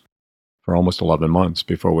lees for almost 11 months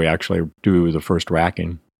before we actually do the first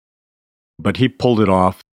racking. But he pulled it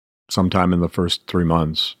off sometime in the first 3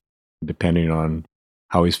 months, depending on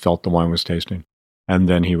how he felt the wine was tasting. And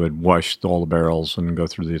then he would wash all the barrels and go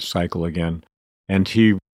through the cycle again. And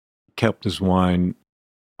he kept his wine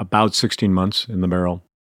about 16 months in the barrel.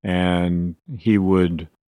 And he would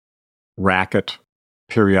rack it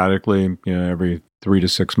periodically, every 3 to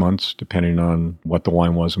 6 months, depending on what the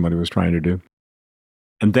wine was and what he was trying to do.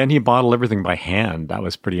 And then he bottled everything by hand. That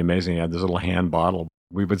was pretty amazing. He had this little hand bottle.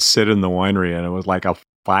 We would sit in the winery, and it was like a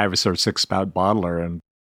 5 or 6 spout bottler,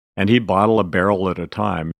 and he'd bottle a barrel at a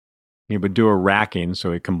time. He would do a racking,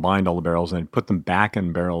 so he combined all the barrels and put them back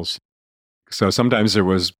in barrels. So sometimes there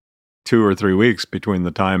was 2 or 3 weeks between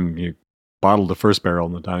the time you bottled the first barrel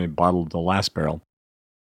and the time you bottled the last barrel.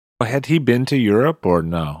 Had he been to Europe or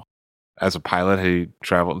no? As a pilot, had he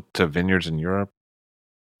traveled to vineyards in Europe?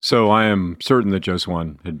 So I am certain that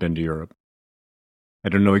Joswan had been to Europe. I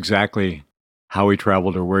don't know exactly how he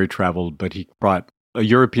traveled or where he traveled, but he brought a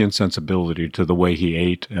European sensibility to the way he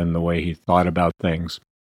ate and the way he thought about things.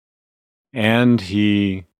 And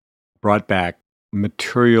he brought back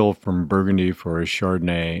material from Burgundy for a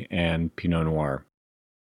Chardonnay and Pinot Noir.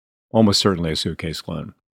 Almost certainly a suitcase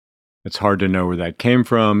clone. It's hard to know where that came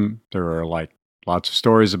from. There are lots of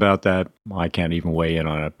stories about that. I can't even weigh in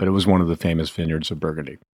on it, but it was one of the famous vineyards of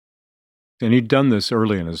Burgundy. And he'd done this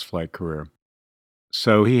early in his flight career.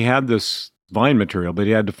 So he had this vine material, but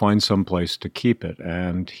he had to find some place to keep it.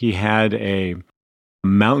 And he had a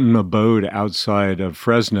mountain abode outside of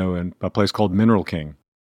Fresno in a place called Mineral King.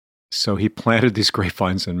 So he planted these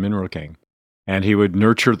grapevines in Mineral King. And he would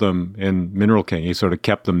nurture them in Mineral King. He sort of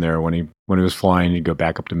kept them there when he was flying. He'd go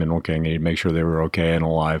back up to Mineral King and he'd make sure they were okay and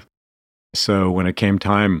alive. So when it came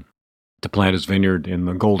time to plant his vineyard in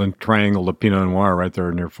the Golden Triangle of Pinot Noir right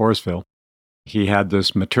there near Forestville, he had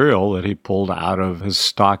this material that he pulled out of his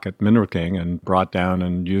stock at Mineral King and brought down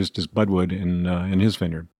and used as budwood in his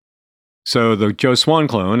vineyard. So the Joe Swan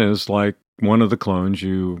clone is like one of the clones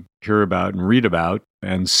you hear about and read about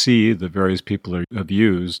and see that various people have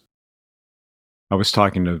used. I was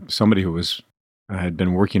talking to somebody who had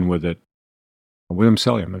been working with it, William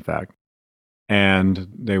Selliam, in fact, and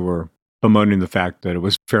they were bemoaning the fact that it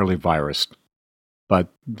was fairly virused, but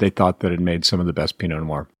they thought that it made some of the best Pinot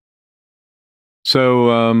Noir.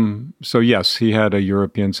 So yes, he had a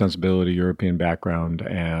European sensibility, European background,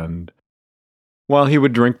 and well, he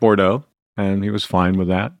would drink Bordeaux, and he was fine with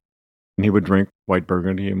that, and he would drink white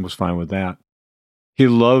Burgundy and was fine with that. He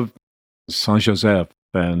loved Saint-Joseph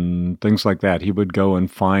and things like that. He would go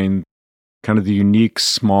and find kind of the unique,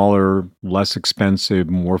 smaller, less expensive,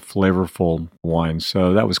 more flavorful wines.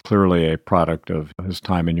 So that was clearly a product of his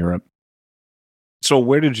time in Europe. So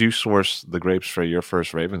where did you source the grapes for your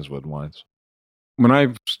first Ravenswood wines? When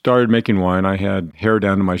I started making wine, I had hair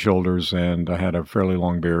down to my shoulders and I had a fairly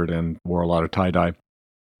long beard and wore a lot of tie-dye.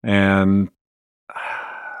 And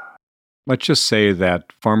let's just say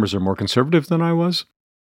that farmers are more conservative than I was.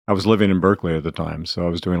 I was living in Berkeley at the time, so I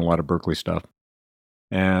was doing a lot of Berkeley stuff.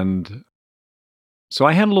 And so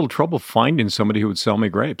I had a little trouble finding somebody who would sell me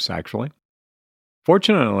grapes, actually.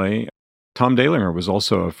 Fortunately, Tom Dalinger was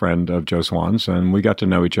also a friend of Joe Swan's, and we got to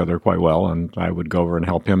know each other quite well, and I would go over and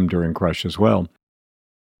help him during crush as well.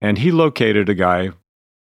 And he located a guy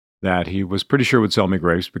that he was pretty sure would sell me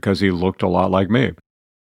grapes because he looked a lot like me, a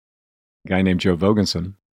guy named Joe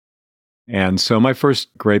Vogensen. And so my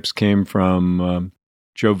first grapes came from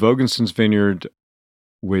Joe Vogenson's vineyard,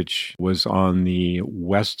 which was on the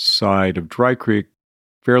west side of Dry Creek,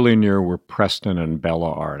 fairly near where Preston and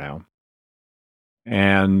Bella are now.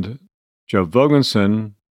 And Joe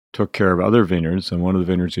Vogensen took care of other vineyards, and one of the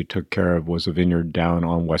vineyards he took care of was a vineyard down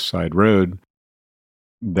on West Side Road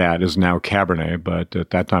that is now Cabernet, but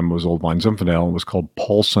at that time it was Old Vine Zinfandel. It was called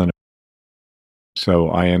Paulson. So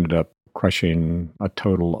I ended up crushing a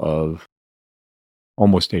total of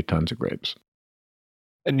almost 8 tons of grapes.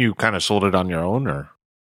 And you kind of sold it on your own, or?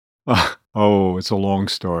 Oh, it's a long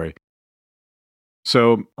story.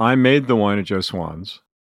 So I made the wine at Joe Swan's,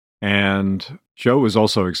 and Joe was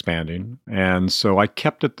also expanding. And so I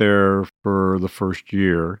kept it there for the first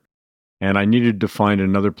year. And I needed to find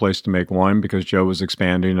another place to make wine because Joe was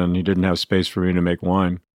expanding and he didn't have space for me to make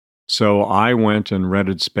wine. So I went and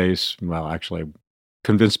rented space. Well, actually,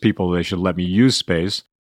 convinced people they should let me use space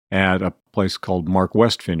at a place called Mark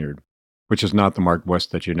West Vineyard, which is not the Mark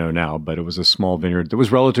West that you know now, but it was a small vineyard that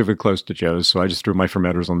was relatively close to Joe's. So I just threw my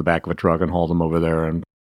fermenters on the back of a truck and hauled them over there. And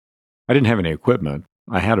I didn't have any equipment.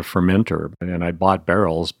 I had a fermenter and I bought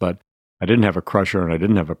barrels, but I didn't have a crusher and I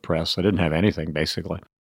didn't have a press. I didn't have anything, basically.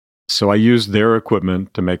 So I used their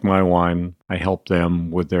equipment to make my wine. I helped them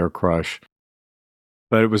with their crush.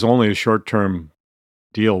 But it was only a short-term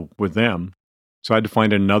deal with them. So I had to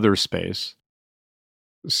find another space.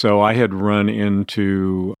 So I had run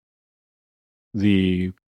into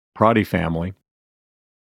the Prati family.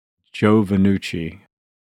 Joe Vanucci,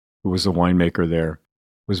 who was the winemaker there,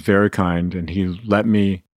 was very kind, and he let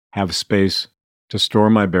me have space to store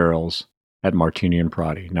my barrels at Martini and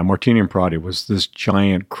Prati. Now, Martini and Prati was this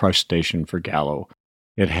giant crush station for Gallo.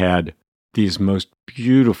 It had these most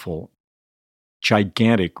beautiful,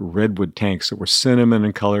 gigantic redwood tanks that were cinnamon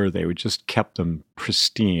in color. They would just kept them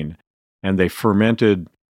pristine. And they fermented,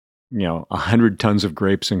 100 tons of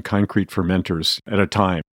grapes in concrete fermenters at a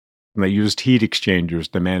time. And they used heat exchangers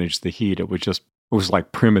to manage the heat. It was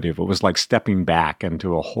like primitive. It was like stepping back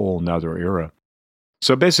into a whole nother era.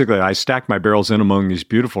 So basically, I stacked my barrels in among these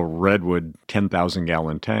beautiful redwood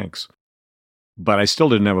 10,000-gallon tanks. But I still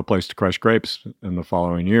didn't have a place to crush grapes in the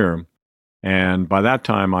following year. And by that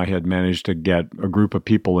time, I had managed to get a group of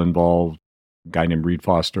people involved, a guy named Reed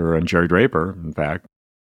Foster and Jerry Draper, in fact,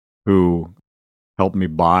 who helped me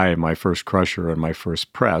buy my first crusher and my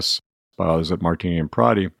first press while I was at Martini and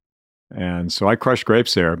Prati. And so I crushed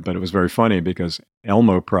grapes there, but it was very funny because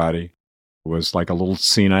Elmo Prati was like a little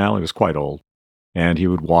senile. He was quite old. And he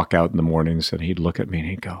would walk out in the mornings and he'd look at me and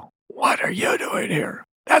he'd go, "What are you doing here?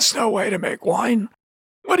 That's no way to make wine.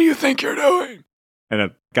 What do you think you're doing?" And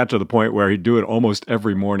it got to the point where he'd do it almost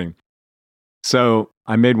every morning. So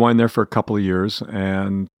I made wine there for a couple of years.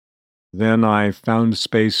 And then I found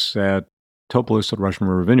space at Topolis at Russian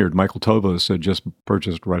River Vineyard. Michael Topolis had just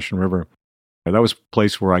purchased Russian River. And that was a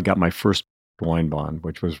place where I got my first wine bond,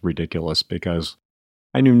 which was ridiculous because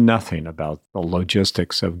I knew nothing about the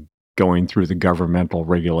logistics of going through the governmental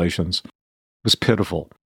regulations. It was pitiful.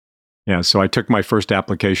 Yeah, so I took my first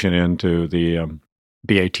application into the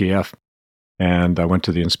BATF, and I went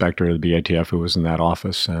to the inspector of the BATF who was in that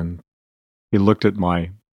office, and he looked at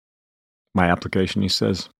my application. He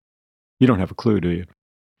says, "You don't have a clue, do you?"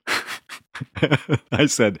 I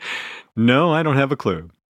said, "No, I don't have a clue."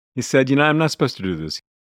 He said, "I'm not supposed to do this,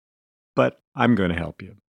 but I'm going to help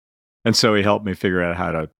you." And so he helped me figure out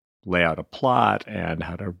how to lay out a plot and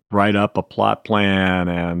how to write up a plot plan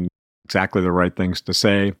and exactly the right things to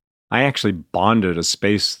say. I actually bonded a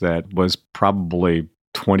space that was probably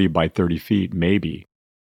 20 by 30 feet, maybe,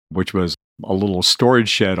 which was a little storage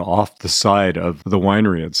shed off the side of the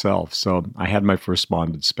winery itself. So I had my first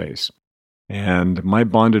bonded space. And my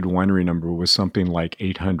bonded winery number was something like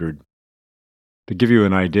 800. To give you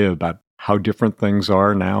an idea about how different things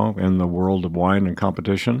are now in the world of wine and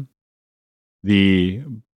competition, the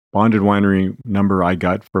bonded winery number I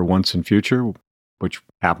got for Once and Future, which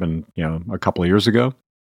happened, a couple of years ago,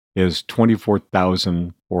 is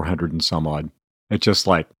 24,400 and some odd. It's just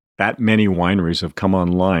like that many wineries have come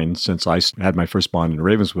online since I had my first bond in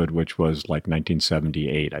Ravenswood, which was like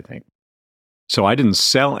 1978, I think. So I didn't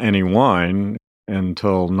sell any wine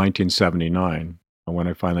until 1979 when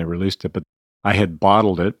I finally released it, but I had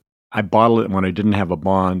bottled it. I bottled it when I didn't have a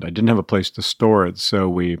bond. I didn't have a place to store it, so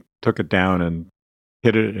we took it down and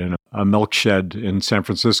hid it in a milk shed in San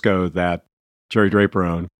Francisco that Jerry Draper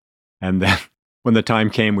owned. And then when the time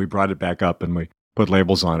came, we brought it back up and we put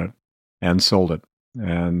labels on it and sold it.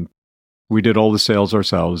 And we did all the sales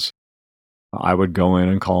ourselves. I would go in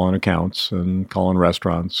and call on accounts and call on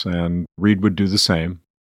restaurants, and Reed would do the same.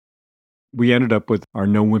 We ended up with our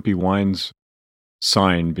No Wimpy Wines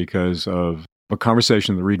sign because of a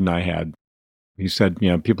conversation that Reed and I had. He said,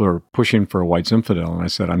 people are pushing for a white Zinfandel. And I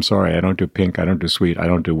said, "I'm sorry, I don't do pink, I don't do sweet, I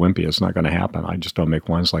don't do wimpy. It's not going to happen. I just don't make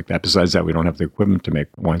wines like that. Besides that, we don't have the equipment to make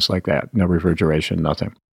wines like that. No refrigeration,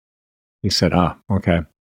 nothing." He said, okay.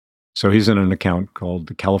 So he's in an account called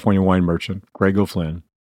the California Wine Merchant, Greg O'Flynn.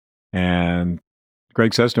 And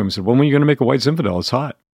Greg says to him, he said, "When are you going to make a white Zinfandel? It's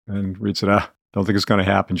hot." And Reed said, "Don't think it's going to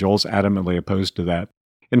happen." Joel's adamantly opposed to that.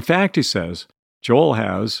 In fact, he says, Joel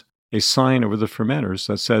has a sign over the fermenters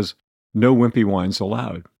that says, "No wimpy wines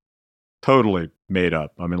allowed." Totally made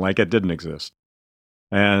up. It didn't exist.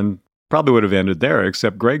 And probably would have ended there,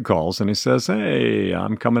 except Greg calls and he says, "Hey,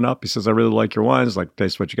 I'm coming up." He says, "I really like your wines, like to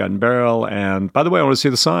taste what you got in barrel. And by the way, I want to see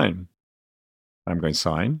the sign." I'm going,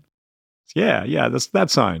 "Sign?" Yeah, that's that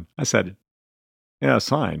sign. I said, "Yeah,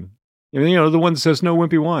 sign. The one that says no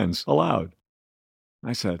wimpy wines allowed."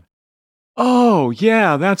 I said, "Oh,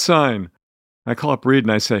 yeah, that sign." I call up Reed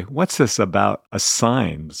and I say, "What's this about a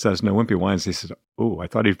sign that says no wimpy wines?" He said, "Oh, I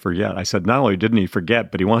thought he'd forget." I said, "Not only didn't he forget,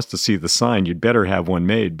 but he wants to see the sign. You'd better have one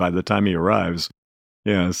made by the time he arrives."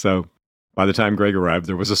 Yeah, so by the time Greg arrived,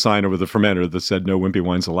 there was a sign over the fermenter that said no wimpy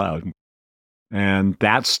wines allowed. And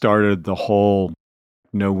that started the whole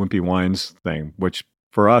no wimpy wines thing, which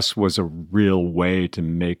for us was a real way to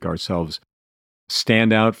make ourselves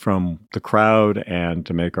stand out from the crowd and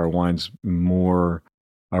to make our wines more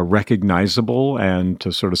recognizable and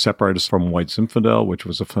to sort of separate us from white Zinfandel, which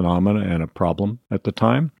was a phenomenon and a problem at the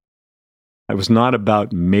time. It was not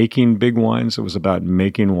about making big wines. It was about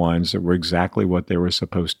making wines that were exactly what they were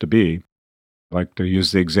supposed to be. I like to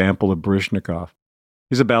use the example of Baryshnikov.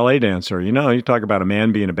 He's a ballet dancer. You talk about a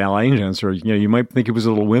man being a ballet dancer, you might think he was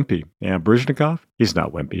a little wimpy. Yeah, Baryshnikov, he's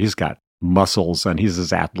not wimpy. He's got muscles and he's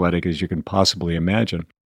as athletic as you can possibly imagine.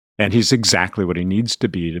 And he's exactly what he needs to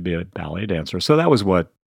be a ballet dancer. So that was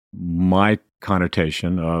what my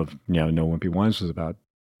connotation of, no wimpy wines was about.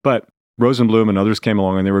 But Rosenblum and others came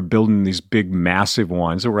along and they were building these big, massive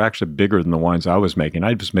wines that were actually bigger than the wines I was making.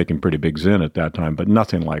 I was making pretty big Zin at that time, but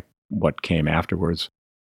nothing like what came afterwards.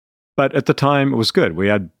 But at the time, it was good. We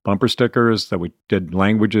had bumper stickers that we did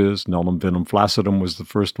languages. Nulum Vinum Flaccidum was the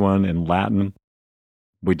first one in Latin.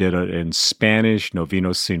 We did it in Spanish, no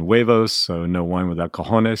vinos sin huevos, so no wine without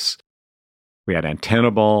cojones. We had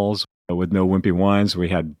antenna balls with no wimpy wines. We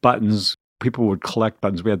had buttons. People would collect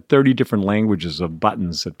buttons. We had 30 different languages of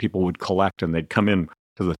buttons that people would collect, and they'd come in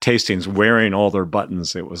to the tastings wearing all their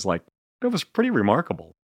buttons. It was pretty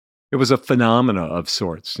remarkable. It was a phenomena of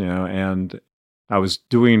sorts, and I was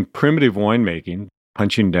doing primitive winemaking,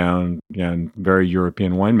 punching down and very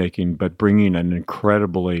European winemaking, but bringing an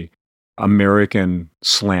incredibly American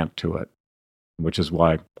slant to it, which is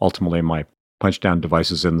why ultimately my punch down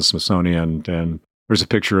device is in the Smithsonian. And there's a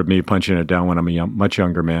picture of me punching it down when I'm a much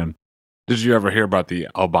younger man. Did you ever hear about the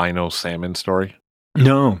albino salmon story?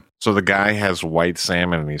 No. So the guy has white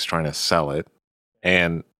salmon and he's trying to sell it.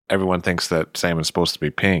 And everyone thinks that salmon's supposed to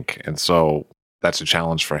be pink. And so that's a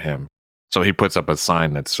challenge for him. So he puts up a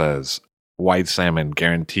sign that says, white salmon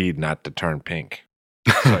guaranteed not to turn pink.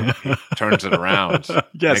 So he turns it around.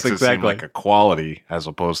 Yes, makes it seem exactly. like a quality as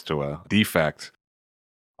opposed to a defect.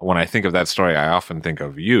 When I think of that story, I often think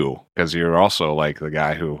of you because you're also like the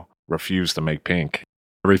guy who refused to make pink.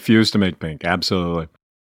 I refused to make pink. Absolutely.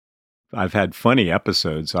 I've had funny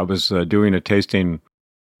episodes. I was doing a tasting,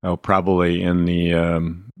 probably in the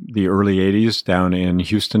early 80s down in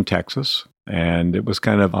Houston, Texas. And it was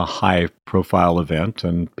kind of a high-profile event,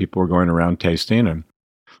 and people were going around tasting. And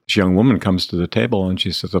this young woman comes to the table, and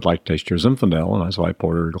she says, I'd like to taste your Zinfandel. And so I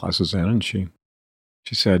poured her glasses in, and she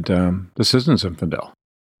said, this isn't Zinfandel.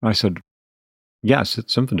 And I said, yes,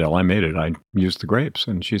 it's Zinfandel. I made it. I used the grapes.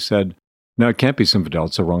 And she said, no, it can't be Zinfandel.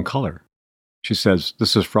 It's the wrong color. She says,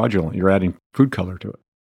 this is fraudulent. You're adding food color to it.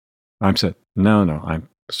 I said, no, I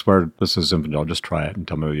swear this is Zinfandel. Just try it and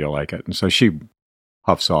tell me whether you like it. And so she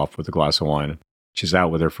huffs off with a glass of wine. She's out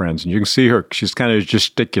with her friends. And you can see her, she's kind of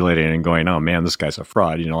gesticulating and going, oh man, this guy's a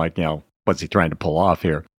fraud. What's he trying to pull off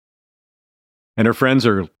here? And her friends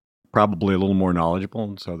are probably a little more knowledgeable.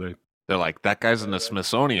 And so they're like, that guy's in the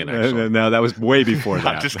Smithsonian, actually. No, that was way before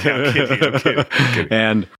that. I'm just kidding. I'm kidding.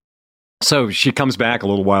 And so she comes back a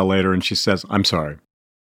little while later and she says, I'm sorry.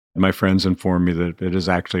 My friends informed me that it is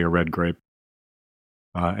actually a red grape.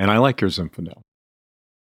 And I like your Zinfandel.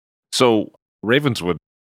 So Ravenswood,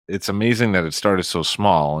 it's amazing that it started so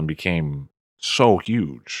small and became so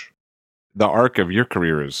huge. The arc of your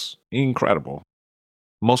career is incredible.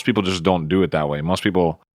 Most people just don't do it that way. Most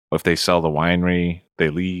people, if they sell the winery, they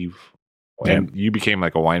leave. And you became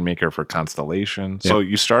like a winemaker for Constellation. So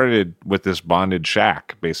you started with this bonded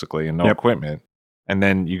shack, basically, and no equipment. And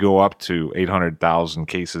then you go up to 800,000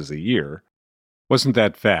 cases a year. Wasn't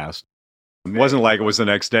that fast? It wasn't like it was the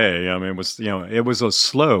next day. I mean, it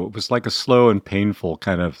was like a slow and painful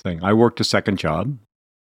kind of thing. I worked a second job.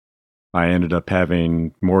 I ended up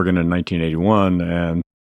having Morgan in 1981, and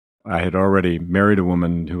I had already married a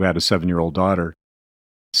woman who had a 7-year-old daughter.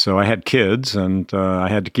 So I had kids, and I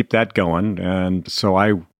had to keep that going. And so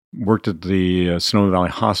I worked at the Sonoma Valley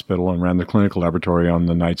Hospital and ran the clinical laboratory on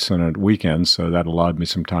the nights and at weekends. So that allowed me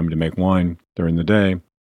some time to make wine during the day.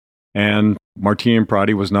 And Martini and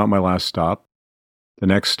Prati was not my last stop. The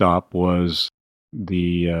next stop was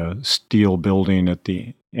the steel building at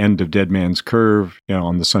the end of Dead Man's Curve,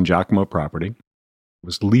 on the San Giacomo property. It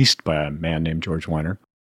was leased by a man named George Weiner.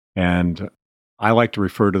 And I like to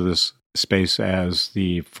refer to this space as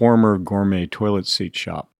the former gourmet toilet seat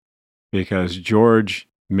shop because George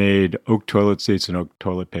made oak toilet seats and oak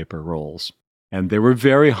toilet paper rolls. And they were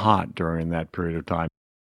very hot during that period of time.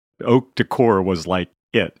 Oak decor was like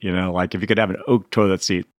it, like if you could have an oak toilet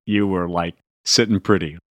seat, you were like sitting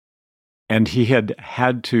pretty. And he had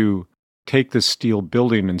to take the steel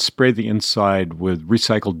building and spray the inside with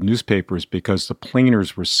recycled newspapers because the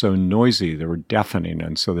planers were so noisy, they were deafening,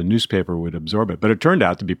 and so the newspaper would absorb it. But it turned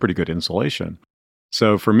out to be pretty good insulation.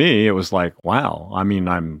 So for me, it was like, wow, I mean,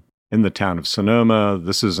 I'm in the town of Sonoma.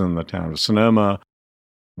 This is in the town of Sonoma.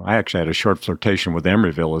 I actually had a short flirtation with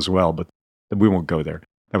Emeryville as well, but we won't go there.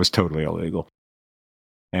 That was totally illegal.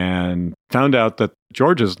 And found out that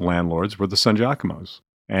George's landlords were the San Giacomos.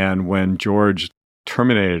 And when George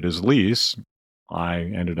terminated his lease, I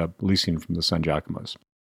ended up leasing from the San Giacomos.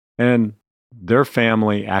 And their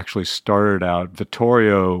family actually started out,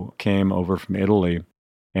 Vittorio came over from Italy,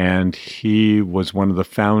 and he was one of the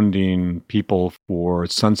founding people for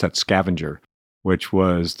Sunset Scavenger, which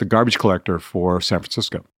was the garbage collector for San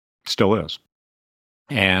Francisco. Still is.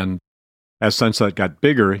 And as Sunset got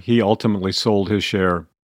bigger, he ultimately sold his share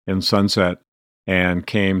in Sunset and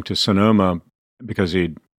came to Sonoma because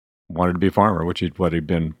he wanted to be a farmer, which is what he'd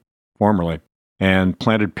been formerly, and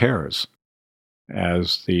planted pears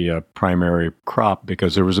as the primary crop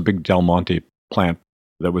because there was a big Del Monte plant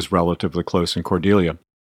that was relatively close in Cordelia.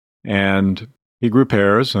 And he grew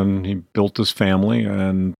pears and he built his family,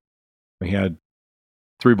 and he had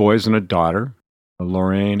 3 boys and a daughter,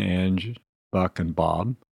 Lorraine, Ange, Buck, and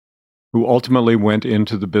Bob, who ultimately went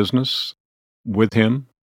into the business with him.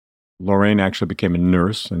 Lorraine actually became a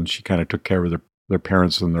nurse, and she kind of took care of the their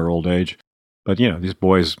parents in their old age. But, these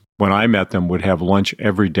boys, when I met them, would have lunch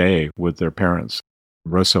every day with their parents.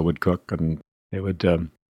 Rosa would cook, and they would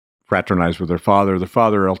fraternize with their father. The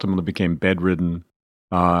father ultimately became bedridden.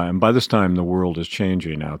 And by this time, the world is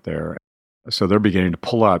changing out there. So they're beginning to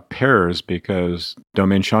pull out pears because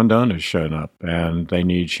Domaine Chandon has shown up, and they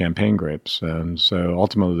need champagne grapes. And so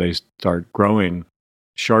ultimately, they start growing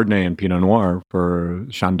Chardonnay and Pinot Noir for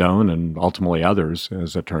Chandon and ultimately others,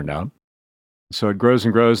 as it turned out. So it grows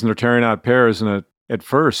and grows, and they're tearing out pears. And at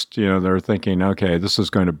first, they're thinking, okay, this is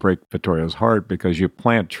going to break Vittorio's heart because you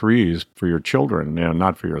plant trees for your children,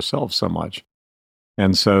 not for yourself so much.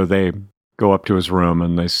 And so they go up to his room,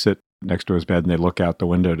 and they sit next to his bed, and they look out the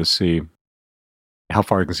window to see how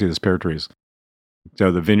far he can see these pear trees.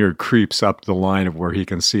 So the vineyard creeps up the line of where he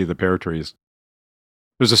can see the pear trees.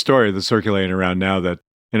 There's a story that's circulating around now that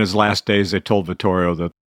in his last days, they told Vittorio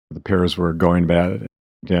that the pears were going bad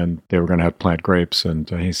and they were going to have to plant grapes. And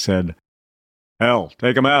he said, hell,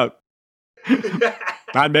 take them out.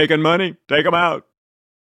 Not making money. Take them out.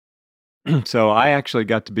 So I actually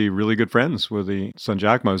got to be really good friends with the San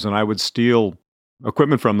Giacomos, and I would steal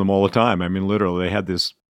equipment from them all the time. I mean, literally, they had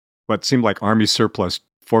this, what seemed like army surplus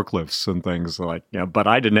forklifts and things but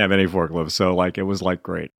I didn't have any forklifts. So it was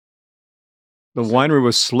great. The winery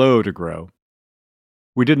was slow to grow.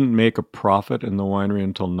 We didn't make a profit in the winery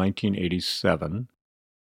until 1987.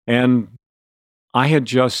 And I had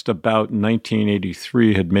just about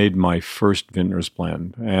 1983 had made my first vintner's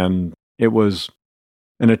blend. And it was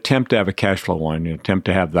an attempt to have a cash flow wine, an attempt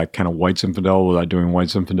to have that kind of white Zinfandel without doing white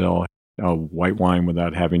Zinfandel, a white wine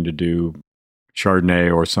without having to do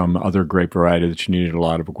Chardonnay or some other grape variety that you needed a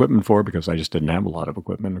lot of equipment for, because I just didn't have a lot of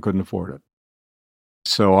equipment and couldn't afford it.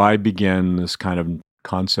 So I began this kind of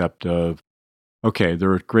concept of, okay,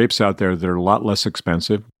 there are grapes out there that are a lot less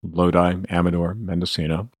expensive, Lodi, Amador,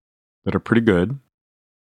 Mendocino, that are pretty good.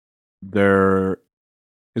 There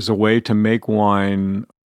is a way to make wine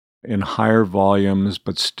in higher volumes,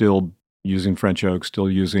 but still using French oak, still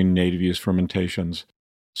using native yeast fermentations.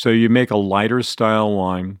 So you make a lighter style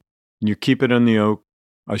wine, and you keep it in the oak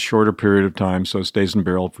a shorter period of time, so it stays in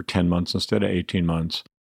barrel for 10 months instead of 18 months.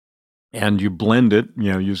 And you blend it,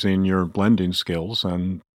 using your blending skills,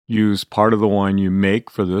 and use part of the wine you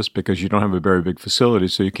make for this because you don't have a very big facility,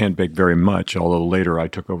 so you can't bake very much. Although later I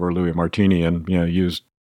took over Louis Martini and used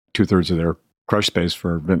 2/3 of their crush space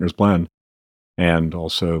for Vintner's Blend, and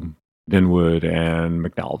also Vinwood and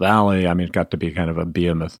McDowell Valley. I mean, it got to be kind of a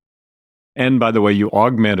behemoth. And by the way, you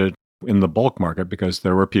augment it in the bulk market because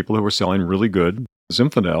there were people who were selling really good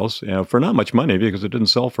Zinfandels for not much money because it didn't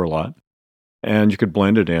sell for a lot. And you could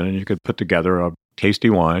blend it in and you could put together a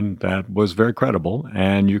tasty wine that was very credible,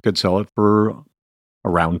 and you could sell it for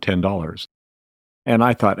around $10. And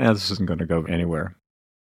I thought, this isn't going to go anywhere.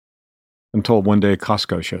 Until one day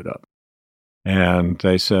Costco showed up. And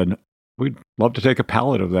they said, we'd love to take a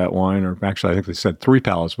pallet of that wine. Or actually, I think they said 3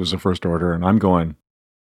 pallets was the first order. And I'm going,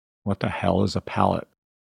 what the hell is a pallet?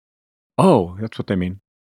 Oh, that's what they mean.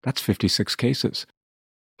 That's 56 cases.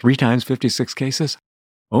 3 times 56 cases?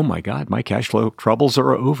 Oh my God, my cash flow troubles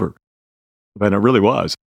are over. But it really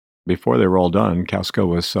was. Before they were all done, Costco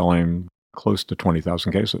was selling close to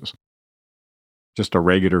 20,000 cases. Just a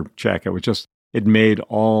regular check. It made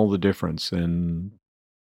all the difference. And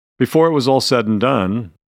before it was all said and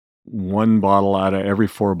done, 1 bottle out of every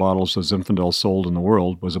 4 bottles of Zinfandel sold in the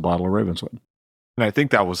world was a bottle of Ravenswood. And I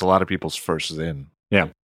think that was a lot of people's first in. Yeah.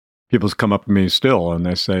 People come up to me still and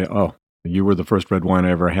they say, oh, you were the first red wine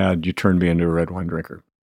I ever had. You turned me into a red wine drinker.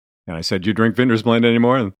 And I said, do you drink Vintner's Blend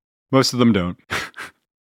anymore? And most of them don't.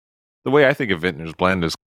 The way I think of Vintner's Blend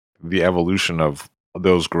is the evolution of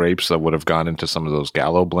those grapes that would have gone into some of those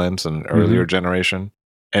Gallo blends in an earlier generation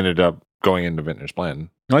ended up going into Vintner's Blend.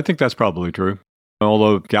 I think that's probably true.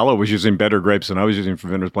 Although Gallo was using better grapes than I was using for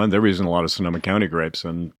Vintner's Blend, they were using a lot of Sonoma County grapes.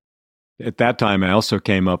 And at that time, I also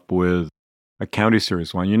came up with a county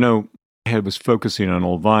series wine. I was focusing on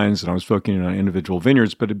old vines and I was focusing on individual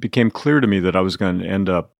vineyards, but it became clear to me that I was going to end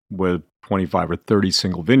up with 25 or 30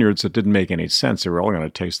 single vineyards that didn't make any sense. They were all going to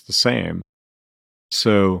taste the same.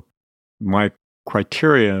 So my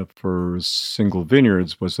criteria for single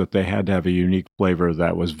vineyards was that they had to have a unique flavor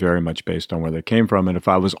that was very much based on where they came from. And if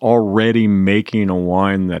I was already making a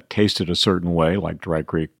wine that tasted a certain way, like Dry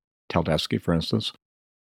Creek Taldevsky, for instance,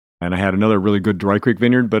 and I had another really good Dry Creek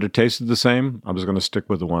vineyard, but it tasted the same, I was going to stick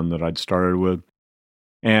with the one that I'd started with.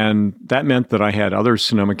 And that meant that I had other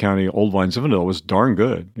Sonoma County old vine Zinfandel was darn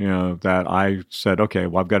good, that I said, okay,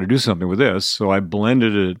 well, I've got to do something with this. So I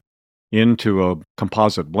blended it into a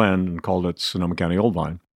composite blend and called it Sonoma County Old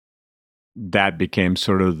Vine. That became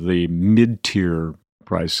sort of the mid-tier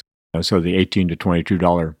price. So the $18 to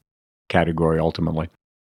 $22 category ultimately.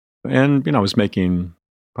 And, I was making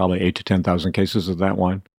probably 8 to 10,000 cases of that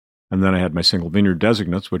wine. And then I had my single vineyard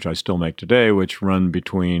designates, which I still make today, which run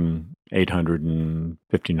between 800 and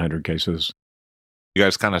 1,500 cases. You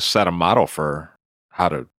guys kind of set a model for how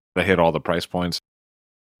to hit all the price points.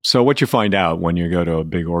 So what you find out when you go to a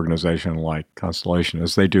big organization like Constellation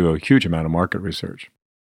is they do a huge amount of market research.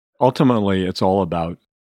 Ultimately, it's all about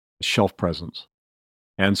shelf presence.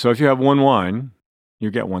 And so if you have one wine, you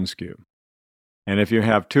get one SKU. And if you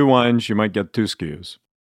have two wines, you might get two SKUs.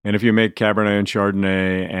 And if you make Cabernet and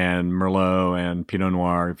Chardonnay and Merlot and Pinot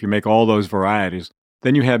Noir, if you make all those varieties,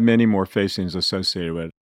 then you have many more facings associated with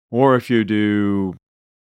it. Or if you do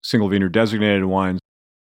single vineyard designated wines,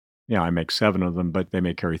 I make 7 of them, but they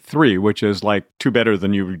may carry 3, which is like 2 better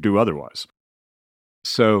than you would do otherwise.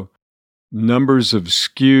 So numbers of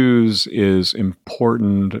SKUs is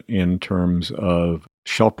important in terms of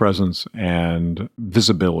shelf presence and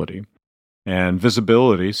visibility. And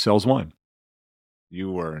visibility sells wine. You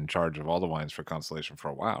were in charge of all the wines for Constellation for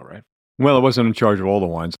a while, right? Well, I wasn't in charge of all the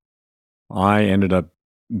wines. I ended up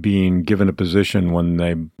being given a position when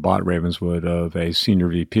they bought Ravenswood of a senior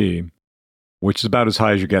VP, which is about as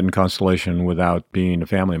high as you get in Constellation without being a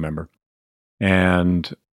family member.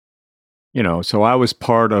 And, so I was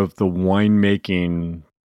part of the winemaking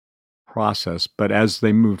process. But as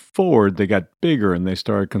they moved forward, they got bigger and they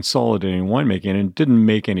started consolidating winemaking. And it didn't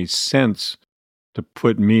make any sense to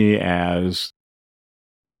put me as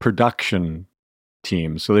production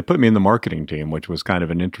team. So they put me in the marketing team, which was kind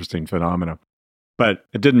of an interesting phenomenon. But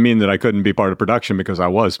it didn't mean that I couldn't be part of production because I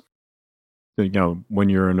was. When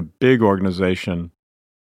you're in a big organization,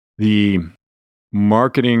 the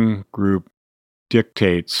marketing group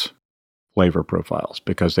dictates flavor profiles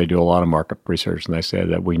because they do a lot of market research and they say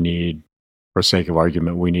that we need, for sake of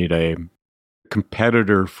argument, we need a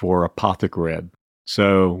competitor for Apothic Red.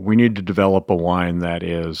 So we need to develop a wine that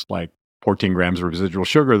is like 14 grams of residual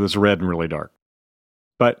sugar that's red and really dark.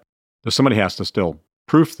 But somebody has to still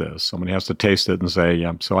proof this. Somebody has to taste it and say,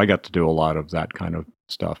 yeah, so I got to do a lot of that kind of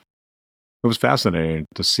stuff. It was fascinating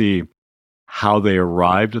to see how they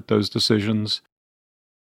arrived at those decisions.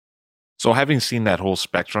 So having seen that whole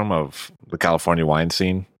spectrum of the California wine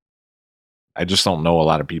scene, I just don't know a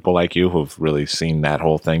lot of people like you who've really seen that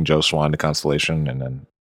whole thing, Joe Swan to Constellation and then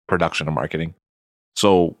production and marketing.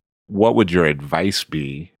 So what would your advice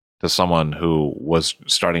be to someone who was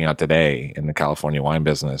starting out today in the California wine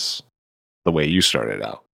business the way you started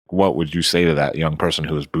out? What would you say to that young person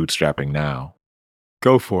who is bootstrapping now?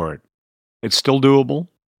 Go for it. It's still doable.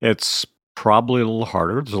 It's probably a little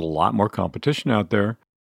harder. There's a lot more competition out there.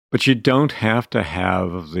 But you don't have to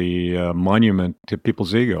have the monument to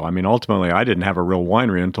people's ego. I mean, ultimately, I didn't have a real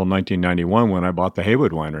winery until 1991 when I bought the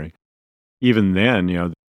Haywood Winery. Even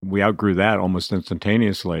then, we outgrew that almost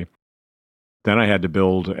instantaneously. Then I had to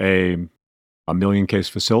build a million-case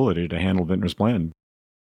facility to handle Vintner's Blend.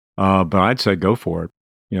 But I'd say go for it.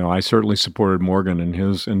 I certainly supported Morgan in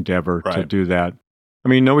his endeavor to do that. I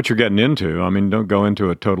mean, know what you're getting into. I mean, don't go into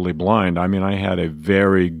it totally blind. I mean, I had a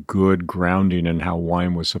very good grounding in how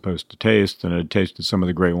wine was supposed to taste, and it tasted some of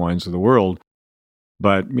the great wines of the world.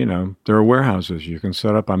 But, there are warehouses you can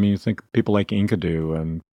set up. I mean, you think people like Enkidu,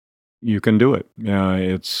 and you can do it.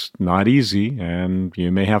 It's not easy, and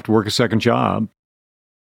you may have to work a second job.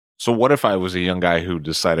 So what if I was a young guy who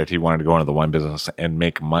decided he wanted to go into the wine business and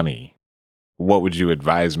make money? What would you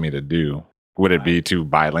advise me to do? Would it be to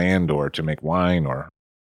buy land or to make wine or?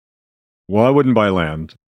 Well, I wouldn't buy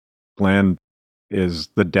land. Land is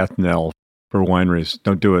the death knell for wineries.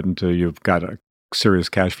 Don't do it until you've got a serious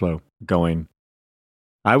cash flow going.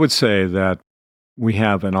 I would say that we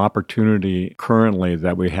have an opportunity currently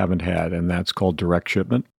that we haven't had, and that's called direct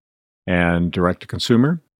shipment and direct to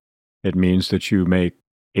consumer. It means that you make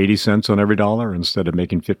 80 cents on every dollar instead of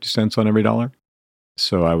making 50 cents on every dollar.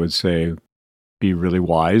 So I would say be really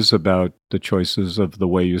wise about the choices of the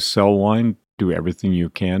way you sell wine. Do everything you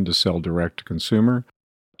can to sell direct to consumer.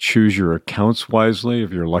 Choose your accounts wisely.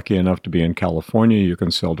 If you're lucky enough to be in California, you can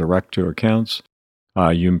sell direct to accounts.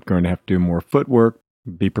 You're going to have to do more footwork.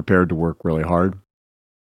 Be prepared to work really hard.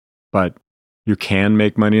 But you can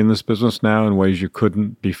make money in this business now in ways you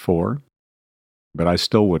couldn't before. But I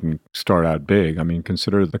still wouldn't start out big. I mean,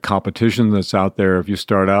 consider the competition that's out there. If you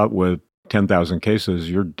start out with 10,000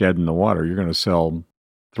 cases, you're dead in the water. You're going to sell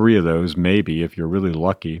 3 of those, maybe, if you're really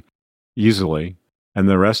lucky, easily. And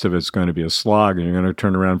the rest of it's going to be a slog, and you're going to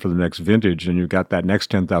turn around for the next vintage, and you've got that next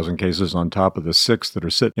 10,000 cases on top of the 6 that are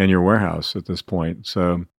sitting in your warehouse at this point.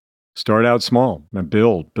 So start out small and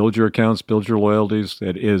build your accounts, build your loyalties.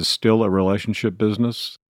 It is still a relationship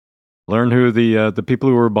business. Learn who the people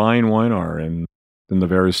who are buying wine are in the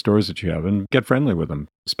various stores that you have, and get friendly with them.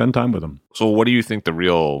 Spend time with them. So what do you think the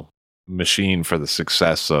real machine for the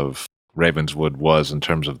success of Ravenswood was in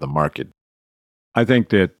terms of the market? I think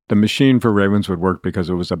that the machine for Ravenswood worked because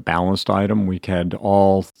it was a balanced item. We had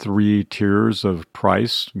all three tiers of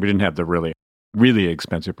price. We didn't have the really, really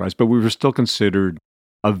expensive price, but we were still considered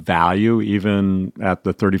a value even at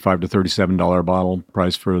the $35 to $37 bottle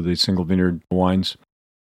price for the single vineyard wines.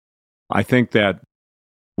 I think that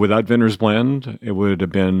without Vintner's Blend, it would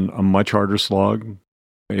have been a much harder slog.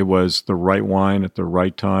 It was the right wine at the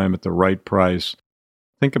right time at the right price.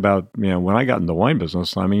 Think about, when I got in the wine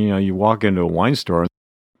business, you walk into a wine store,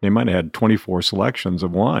 they might have had 24 selections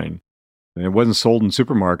of wine. And it wasn't sold in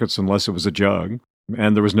supermarkets unless it was a jug.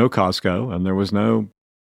 And there was no Costco, and there was no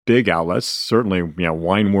big outlets. Certainly,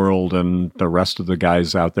 Wine World and the rest of the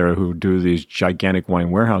guys out there who do these gigantic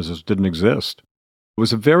wine warehouses didn't exist. It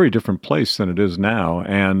was a very different place than it is now.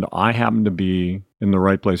 And I happened to be in the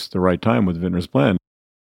right place at the right time with Vintner's Blend.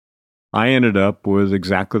 I ended up with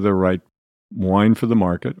exactly the right wine for the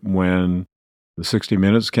market when the 60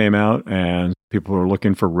 Minutes came out and people were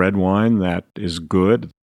looking for red wine that is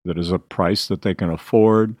good, that is a price that they can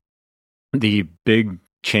afford. The big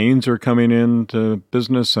chains are coming into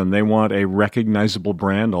business and they want a recognizable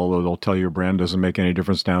brand, although they'll tell you your brand doesn't make any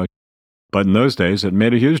difference now. But in those days, it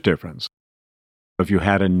made a huge difference. If you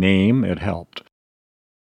had a name, it helped.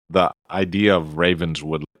 The idea of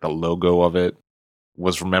Ravenswood, the logo of it,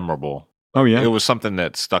 was memorable. Oh, yeah. It was something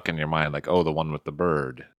that stuck in your mind, like, oh, the one with the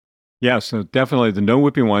bird. Yeah, so definitely the No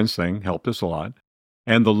Whipping Wines thing helped us a lot.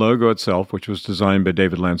 And the logo itself, which was designed by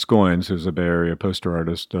David Lance Goins, who's a Bay Area poster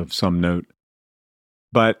artist of some note.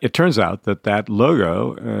 But it turns out that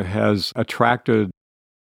logo has attracted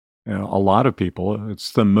a lot of people.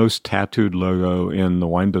 It's the most tattooed logo in the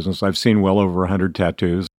wine business. I've seen well over 100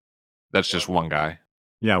 tattoos. That's just one guy.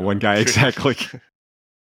 Yeah, one guy, exactly.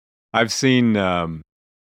 I've seen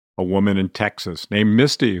a woman in Texas named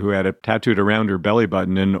Misty who had it tattooed around her belly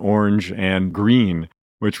button in orange and green,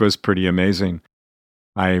 which was pretty amazing.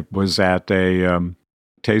 I was at a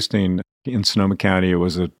tasting in Sonoma County. It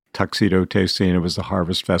was a tuxedo tasting. It was the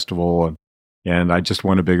Harvest Festival. And I just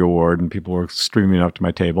won a big award, and people were streaming up to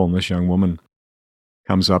my table. And this young woman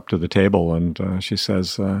comes up to the table, and she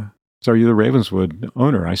says, so are you the Ravenswood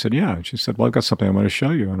owner? I said, yeah. And she said, well, I've got something I want to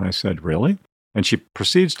show you. And I said, really? And she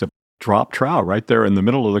proceeds to drop trowel right there in the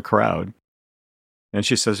middle of the crowd. And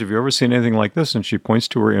she says, have you ever seen anything like this? And she points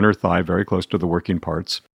to her inner thigh, very close to the working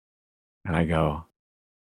parts. And I go,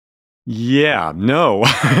 yeah, no.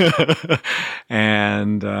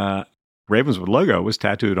 And Ravenswood logo was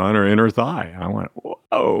tattooed on her inner thigh. And I went,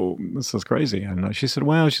 whoa, this is crazy. And she said,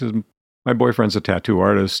 my boyfriend's a tattoo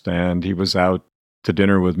artist, and he was out to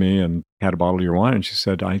dinner with me and had a bottle of your wine. And she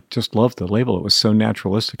said, I just loved the label. It was so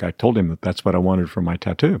naturalistic. I told him that that's what I wanted for my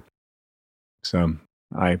tattoo. So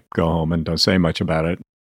I go home and don't say much about it.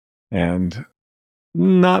 And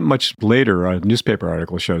not much later, a newspaper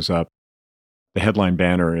article shows up. The headline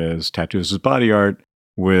banner is Tattoos as Body Art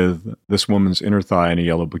with this woman's inner thigh in a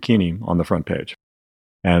yellow bikini on the front page.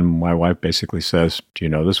 And my wife basically says, do you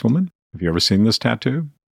know this woman? Have you ever seen this tattoo?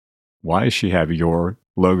 Why does she have your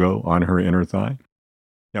logo on her inner thigh?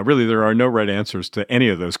 Now, really, there are no right answers to any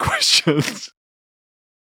of those questions.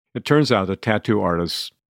 It turns out that tattoo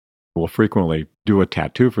artists will frequently do a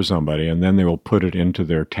tattoo for somebody, and then they will put it into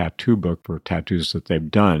their tattoo book for tattoos that they've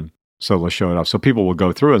done. So they'll show it off. So people will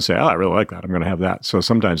go through and say, oh, I really like that. I'm going to have that. So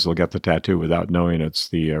sometimes they'll get the tattoo without knowing it's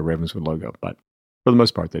the Ravenswood logo. But for the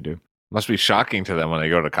most part, they do. Must be shocking to them when they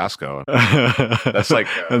go to Costco. That's like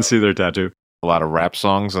and see their tattoo. A lot of rap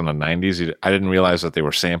songs in the 90s. I didn't realize that they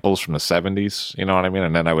were samples from the 70s. You know what I mean?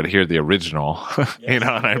 And then I would hear the original, and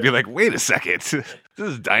I'd be like, wait a second. This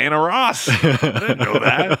is Diana Ross. I didn't know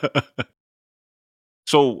that.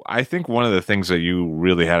 So I think one of the things that you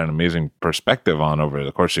really had an amazing perspective on over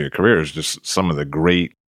the course of your career is just some of the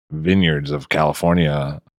great vineyards of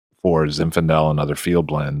California for Zinfandel and other field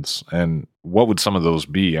blends. And what would some of those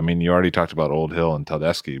be? I mean, you already talked about Old Hill and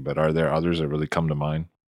Tedeschi, but are there others that really come to mind?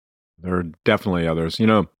 There are definitely others.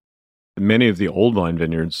 Many of the old vine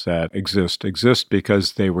vineyards that exist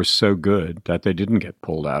because they were so good that they didn't get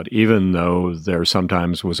pulled out, even though there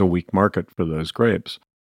sometimes was a weak market for those grapes.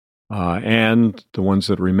 And the ones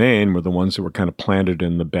that remain were the ones that were kind of planted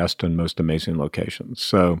in the best and most amazing locations.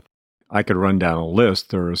 So I could run down a list.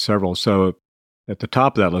 There are several. So at the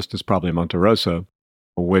top of that list is probably Monte Rosso,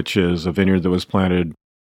 which is a vineyard that was planted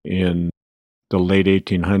in the late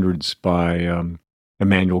 1800s by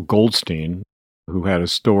Emmanuel Goldstein, who had a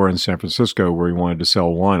store in San Francisco where he wanted to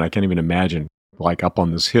sell wine. I can't even imagine like up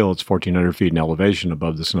on this hill. It's 1,400 feet in elevation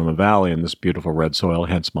above the Sonoma Valley in this beautiful red soil,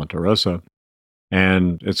 hence Monte Rosso.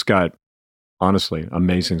 And it's got, honestly,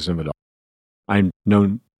 amazing Zinfandel. I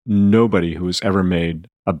know nobody who has ever made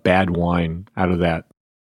a bad wine out of that.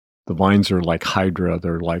 The vines are like hydra.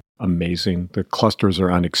 They're like amazing. The clusters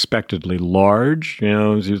are unexpectedly large. You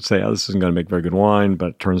know, as you'd say, oh, this isn't going to make very good wine, but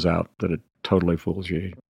it turns out that it totally fools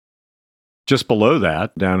you. Just below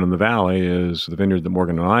that, down in the valley, is the vineyard that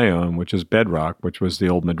Morgan and I own, which is Bedrock, which was the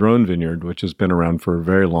old Madrone vineyard, which has been around for a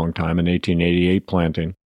very long time, an 1888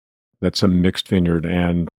 planting. That's a mixed vineyard.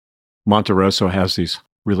 And Monte Rosso has these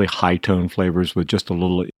really high-tone flavors with just a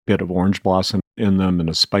little bit of orange blossom in them and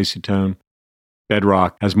a spicy tone.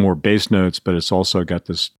 Bedrock has more base notes, but it's also got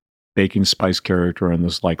this baking spice character and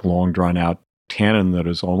this like long drawn-out tannin that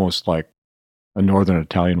is almost like a northern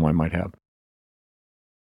Italian wine might have.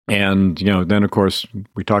 And, you know, then, of course,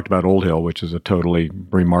 we talked about Old Hill, which is a totally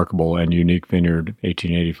remarkable and unique vineyard,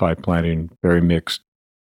 1885 planting, very mixed,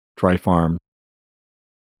 dry farm.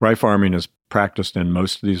 Dry farming is practiced in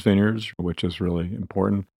most of these vineyards, which is really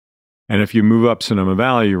important. And if you move up Sonoma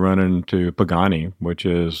Valley, you run into Pagani, which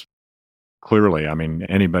is clearly, I mean,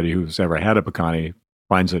 anybody who's ever had a Pagani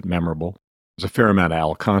finds it memorable. There's a fair amount of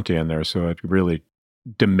Alicante in there, so it really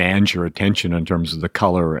demands your attention in terms of the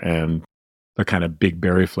color and the kind of big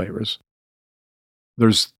berry flavors.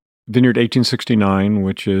 There's Vineyard 1869,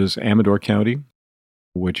 which is Amador County,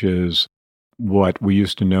 which is what we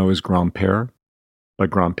used to know as Grand Père. But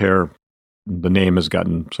Grand Père, the name has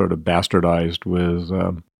gotten sort of bastardized with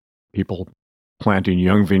people planting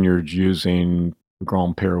young vineyards using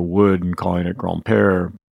Grand Père wood and calling it Grand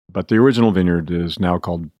Père. But the original vineyard is now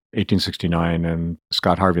called 1869, and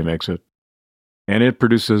Scott Harvey makes it. And it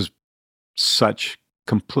produces such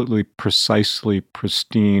completely precisely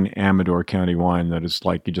pristine Amador County wine that it's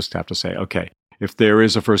like you just have to say, okay, if there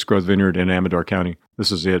is a first growth vineyard in Amador County,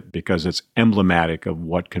 this is it, because it's emblematic of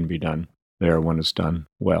what can be done there when it's done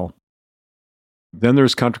well. Then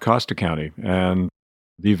there's Contra Costa County and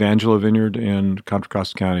the Evangelo Vineyard in Contra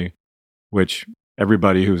Costa County, which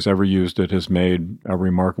everybody who's ever used it has made a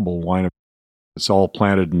remarkable wine. It's all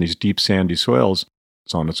planted in these deep sandy soils.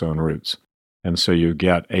 It's on its own roots. And so you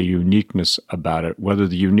get a uniqueness about it. Whether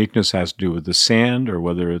the uniqueness has to do with the sand or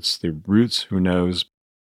whether it's the roots, who knows?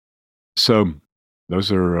 So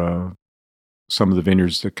those are some of the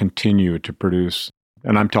vineyards that continue to produce.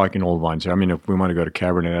 And I'm talking old vines here. I mean, if we want to go to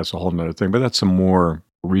Cabernet, that's a whole other thing. But that's some more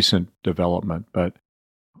recent development. But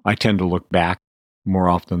I tend to look back more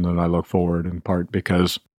often than I look forward, in part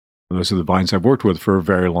because those are the vines I've worked with for a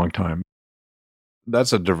very long time.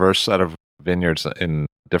 That's a diverse set of vineyards in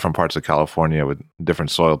different parts of California with different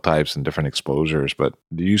soil types and different exposures. But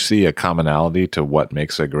do you see a commonality to what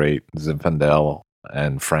makes a great Zinfandel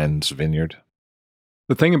and Friends vineyard?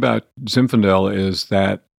 The thing about Zinfandel is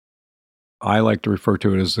that I like to refer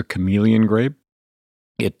to it as the chameleon grape.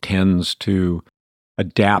 It tends to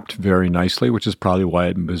adapt very nicely, which is probably why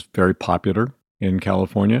it was very popular in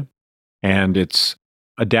California. And it's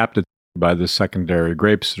adapted by the secondary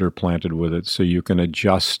grapes that are planted with it, so you can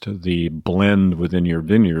adjust the blend within your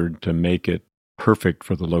vineyard to make it perfect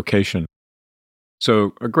for the location.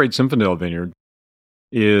 So a great Zinfandel vineyard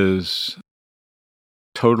is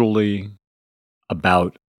totally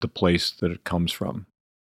about the place that it comes from.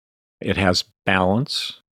 It has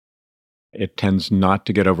balance. It tends not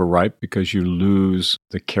to get overripe because you lose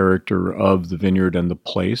the character of the vineyard and the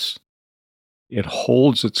place. It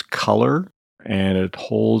holds its color and it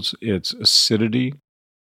holds its acidity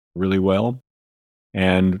really well.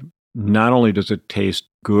 And not only does it taste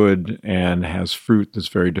good and has fruit that's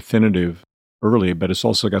very definitive early, but it's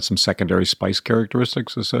also got some secondary spice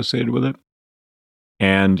characteristics associated with it.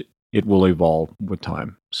 And it will evolve with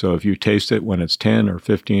time. So if you taste it when it's 10 or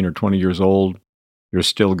 15 or 20 years old, you're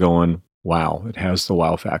still going, wow, it has the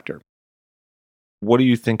wow factor. What do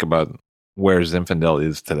you think about where Zinfandel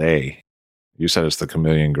is today? You said it's the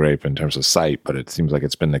chameleon grape in terms of sight, but it seems like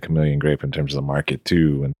it's been the chameleon grape in terms of the market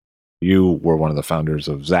too. And you were one of the founders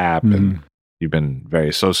of Zap, and you've been very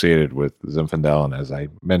associated with Zinfandel. And as I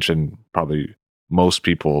mentioned, probably most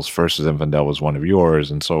people's first Zinfandel was one of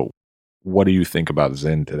yours. And so what do you think about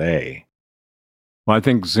Zin today? Well, I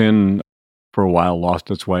think Zin for a while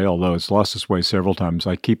lost its way, although it's lost its way several times.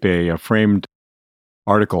 I keep a framed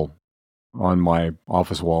article on my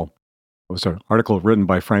office wall. It was an article written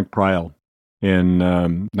by Frank Pryal in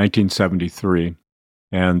 1973,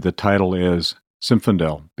 and the title is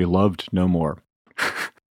Zinfandel, Beloved No More.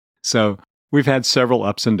 So we've had several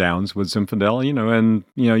ups and downs with Zinfandel, and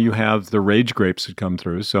you have the rage grapes that come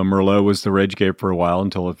through. So Merlot was the rage grape for a while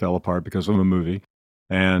until it fell apart because of a movie.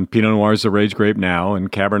 And Pinot Noir is the rage grape now,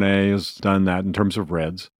 and Cabernet has done that in terms of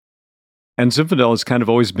reds. And Zinfandel has kind of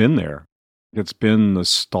always been there. It's been the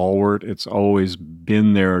stalwart. It's always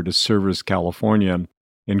been there to service California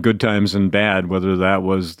in good times and bad, whether that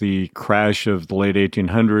was the crash of the late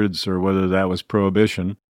 1800s or whether that was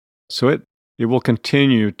Prohibition. So it will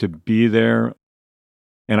continue to be there.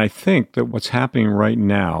 And I think that what's happening right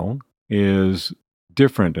now is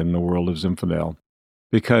different in the world of Zinfandel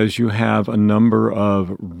because you have a number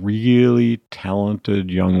of really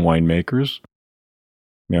talented young winemakers.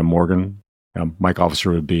 Morgan, Mike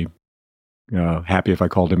Officer would be happy if I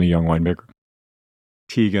called him a young winemaker.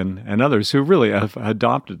 Tegan and others who really have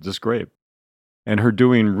adopted this grape and are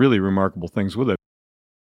doing really remarkable things with it.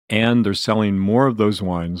 And they're selling more of those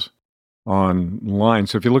wines online.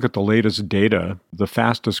 So if you look at the latest data, the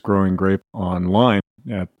fastest growing grape online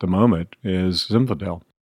at the moment is Zinfandel.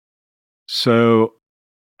 So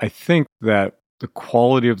I think that the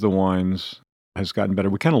quality of the wines has gotten better.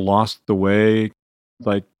 We kind of lost the way,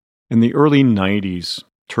 like in the early 90s,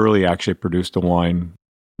 Turley actually produced a wine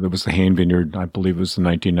that was the Hain Vineyard, I believe it was the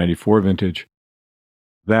 1994 vintage,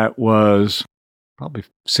 that was probably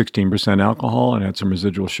 16% alcohol and had some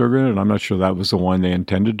residual sugar in it. And I'm not sure that was the wine they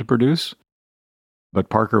intended to produce. But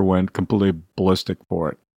Parker went completely ballistic for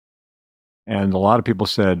it. And a lot of people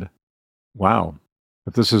said, wow,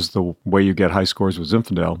 if this is the way you get high scores with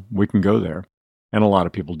Zinfandel, we can go there. And a lot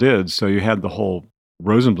of people did. So you had the whole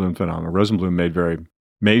Rosenblum phenomenon. Rosenblum made very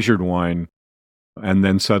measured wine and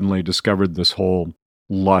then suddenly discovered this whole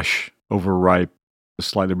lush, overripe,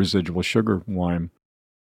 slightly residual sugar wine.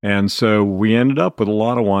 And so we ended up with a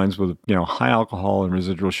lot of wines with, high alcohol and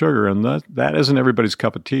residual sugar, and that isn't everybody's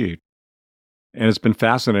cup of tea. And it's been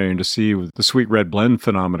fascinating to see the sweet red blend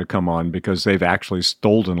phenomena come on because they've actually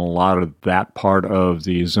stolen a lot of that part of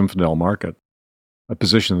the Zinfandel market, a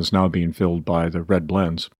position that's now being filled by the red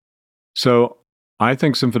blends. So I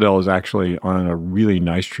think Zinfandel is actually on a really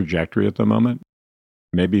nice trajectory at the moment.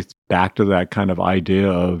 Maybe back to that kind of idea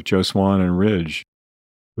of Joe Swan and Ridge,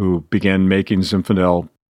 who began making Zinfandel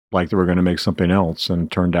like they were going to make something else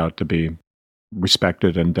and turned out to be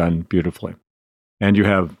respected and done beautifully. And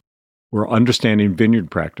we're understanding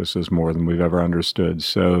vineyard practices more than we've ever understood.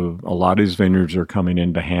 So a lot of these vineyards are coming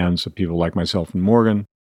into hands of people like myself and Morgan,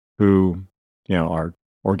 who, are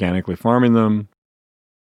organically farming them.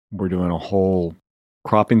 We're doing a whole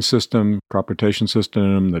cropping system, crop rotation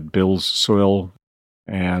system that builds soil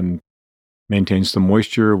and maintains the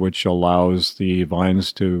moisture, which allows the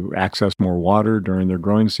vines to access more water during their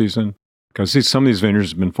growing season. Because some of these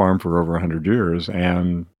vineyards have been farmed for over 100 years,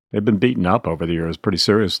 and they've been beaten up over the years pretty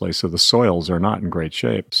seriously, so the soils are not in great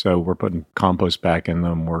shape. So we're putting compost back in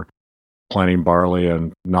them. We're planting barley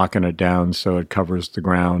and knocking it down so it covers the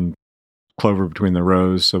ground, clover between the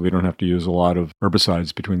rows so we don't have to use a lot of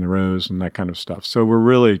herbicides between the rows and that kind of stuff. So we're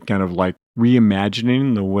really kind of like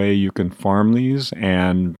reimagining the way you can farm these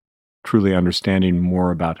and truly understanding more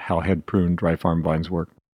about how head-pruned dry farm vines work.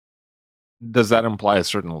 Does that imply a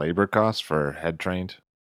certain labor cost for head-trained?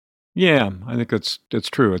 Yeah, I think it's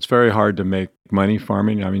true. It's very hard to make money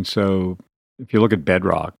farming. I mean, so if you look at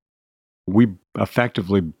bedrock, we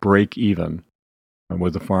effectively break even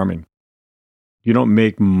with the farming. You don't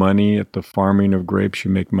make money at the farming of grapes. You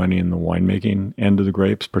make money in the winemaking end of the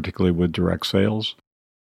grapes, particularly with direct sales.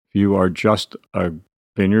 If you are just a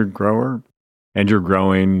vineyard grower and you're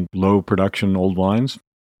growing low production old wines,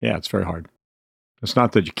 yeah, it's very hard. It's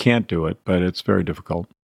not that you can't do it, but it's very difficult.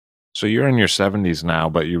 So you're in your 70s now,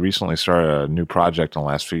 but you recently started a new project in the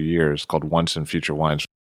last few years called Once and Future Wines.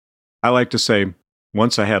 I like to say,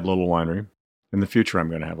 once I had a little winery, in the future I'm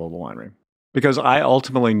going to have a little winery. Because I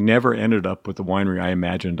ultimately never ended up with the winery I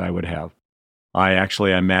imagined I would have. I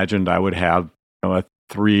imagined I would have a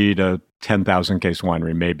 3 to 10,000 case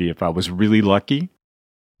winery, maybe if I was really lucky.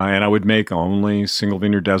 And I would make only single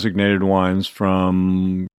vineyard designated wines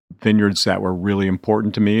from vineyards that were really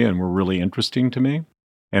important to me and were really interesting to me.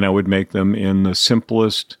 And I would make them in the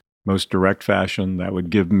simplest, most direct fashion that would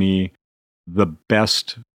give me the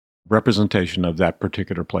best representation of that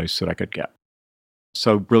particular place that I could get.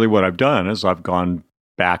 So really what I've done is I've gone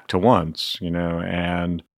back to once,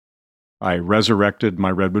 and I resurrected my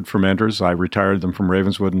redwood fermenters. I retired them from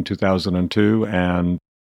Ravenswood in 2002, and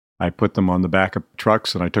I put them on the back of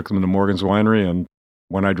trucks, and I took them to Morgan's winery. And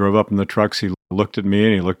when I drove up in the trucks, he looked at me,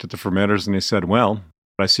 and he looked at the fermenters, and he said, well,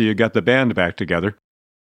 I see you got the band back together.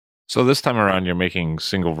 So this time around, you're making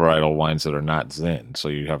single varietal wines that are not Zin. So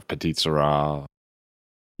you have Petit Syrah.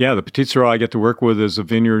 Yeah, the Petit Syrah I get to work with is a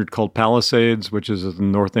vineyard called Palisades, which is at the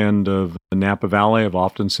north end of the Napa Valley. I've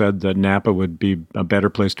often said that Napa would be a better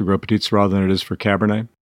place to grow Petit Syrah than it is for Cabernet.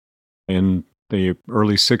 In the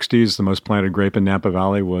early 60s, the most planted grape in Napa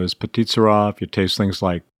Valley was Peterson. If you taste things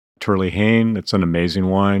like Turley Hayne, it's an amazing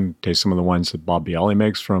wine. Taste some of the wines that Bob Bialy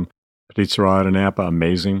makes from Peterson out of Napa,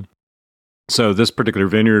 amazing. So this particular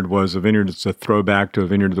vineyard was a vineyard that's a throwback to a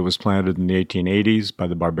vineyard that was planted in the 1880s by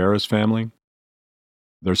the Barberos family.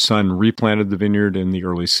 Their son replanted the vineyard in the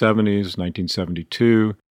early 70s,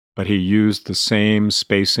 1972, but he used the same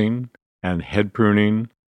spacing and head pruning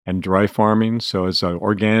and dry farming. So it's an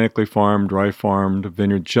organically farmed, dry farmed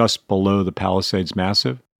vineyard just below the Palisades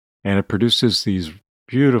Massif. And it produces these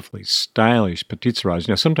beautifully stylish Petit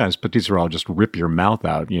Syrahs. Sometimes Petit Syrah will just rip your mouth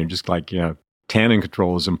out, just like, tannin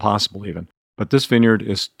control is impossible even. But this vineyard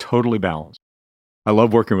is totally balanced. I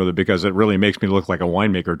love working with it because it really makes me look like a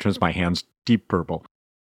winemaker. It turns my hands deep purple.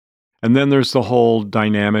 And then there's the whole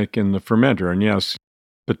dynamic in the fermenter. And yes,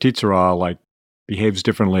 Petit Syrah behaves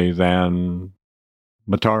differently than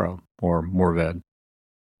Mataro or Mourvèdre.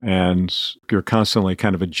 And you're constantly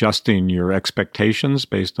kind of adjusting your expectations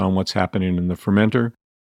based on what's happening in the fermenter.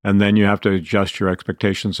 And then you have to adjust your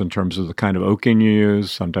expectations in terms of the kind of oaking you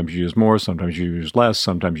use. Sometimes you use more, sometimes you use less,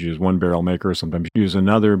 sometimes you use one barrel maker, sometimes you use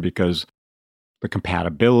another, because the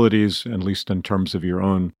compatibilities, at least in terms of your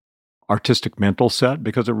own artistic mental set,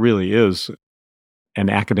 because it really is an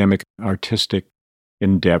academic artistic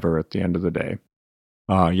endeavor at the end of the day.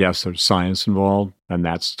 Yes, there's science involved, and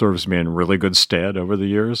that serves me in really good stead over the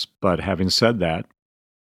years. But having said that,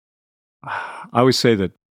 I always say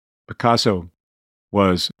that Picasso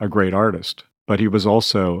was a great artist, but he was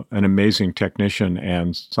also an amazing technician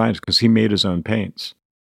and scientist because he made his own paints.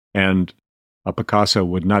 And a Picasso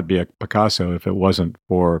would not be a Picasso if it wasn't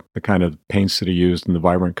for the kind of paints that he used and the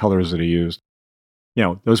vibrant colors that he used.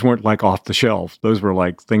 Those weren't like off the shelf. Those were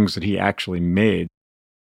like things that he actually made.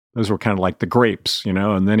 Those were kind of like the grapes,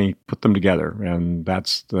 and then he put them together. And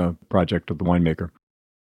that's the project of the winemaker.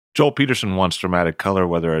 Joel Peterson wants dramatic color,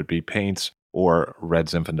 whether it be paints or red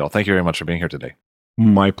Zinfandel. Thank you very much for being here today.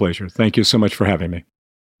 My pleasure. Thank you so much for having me.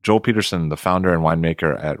 Joel Peterson, the founder and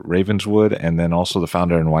winemaker at Ravenswood, and then also the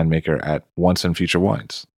founder and winemaker at Once and Future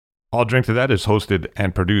Wines. I'll Drink to That is hosted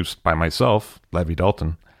and produced by myself, Levi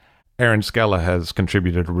Dalton. Aaron Scala has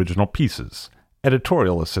contributed original pieces.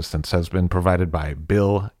 Editorial assistance has been provided by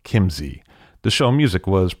Bill Kimsey. The show music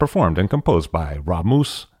was performed and composed by Rob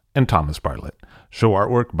Moose and Thomas Bartlett. Show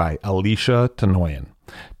artwork by Alicia Tenoyan.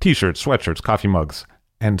 T-shirts, sweatshirts, coffee mugs,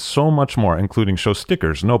 and so much more, including show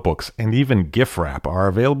stickers, notebooks, and even gift wrap, are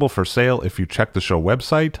available for sale if you check the show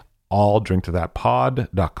website,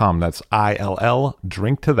 illdrinktothatpod.com. That's ILL,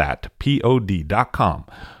 drinktothatpod.com,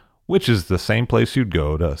 which is the same place you'd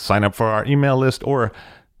go to sign up for our email list or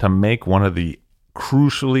to make one of the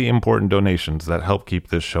crucially important donations that help keep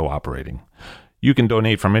this show operating. You can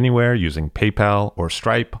donate from anywhere using PayPal or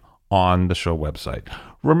Stripe on the show website.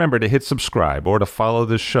 Remember to hit subscribe or to follow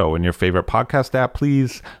this show in your favorite podcast app,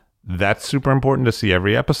 please. That's super important to see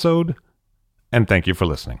every episode. And thank you for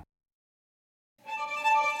listening.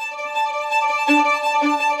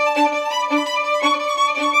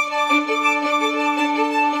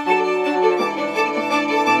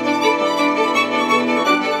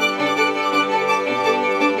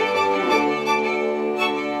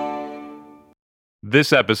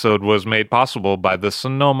 This episode was made possible by the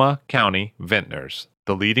Sonoma County Vintners,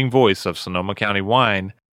 the leading voice of Sonoma County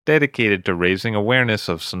wine, dedicated to raising awareness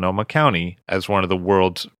of Sonoma County as one of the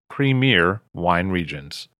world's premier wine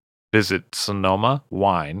regions. Visit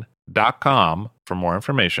sonomawine.com for more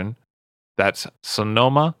information. That's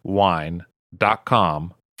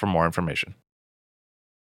sonomawine.com for more information.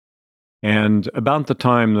 And about the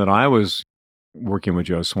time that I was working with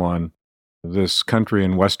Joe Swan, this country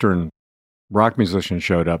and western rock musician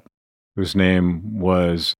showed up whose name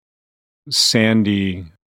was Sandy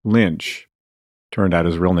Lynch. Turned out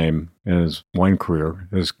his real name in his wine career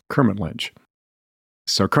is Kermit Lynch.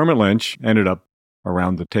 So Kermit Lynch ended up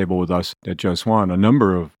around the table with us at Joe Swan a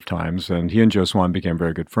number of times, and he and Joe Swan became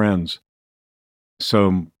very good friends.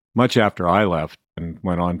 So much after I left and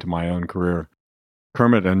went on to my own career,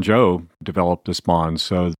 Kermit and Joe developed this bond.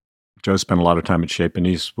 So Joe spent a lot of time at Chez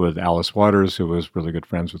Panisse with Alice Waters, who was really good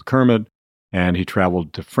friends with Kermit. And he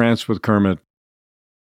traveled to France with Kermit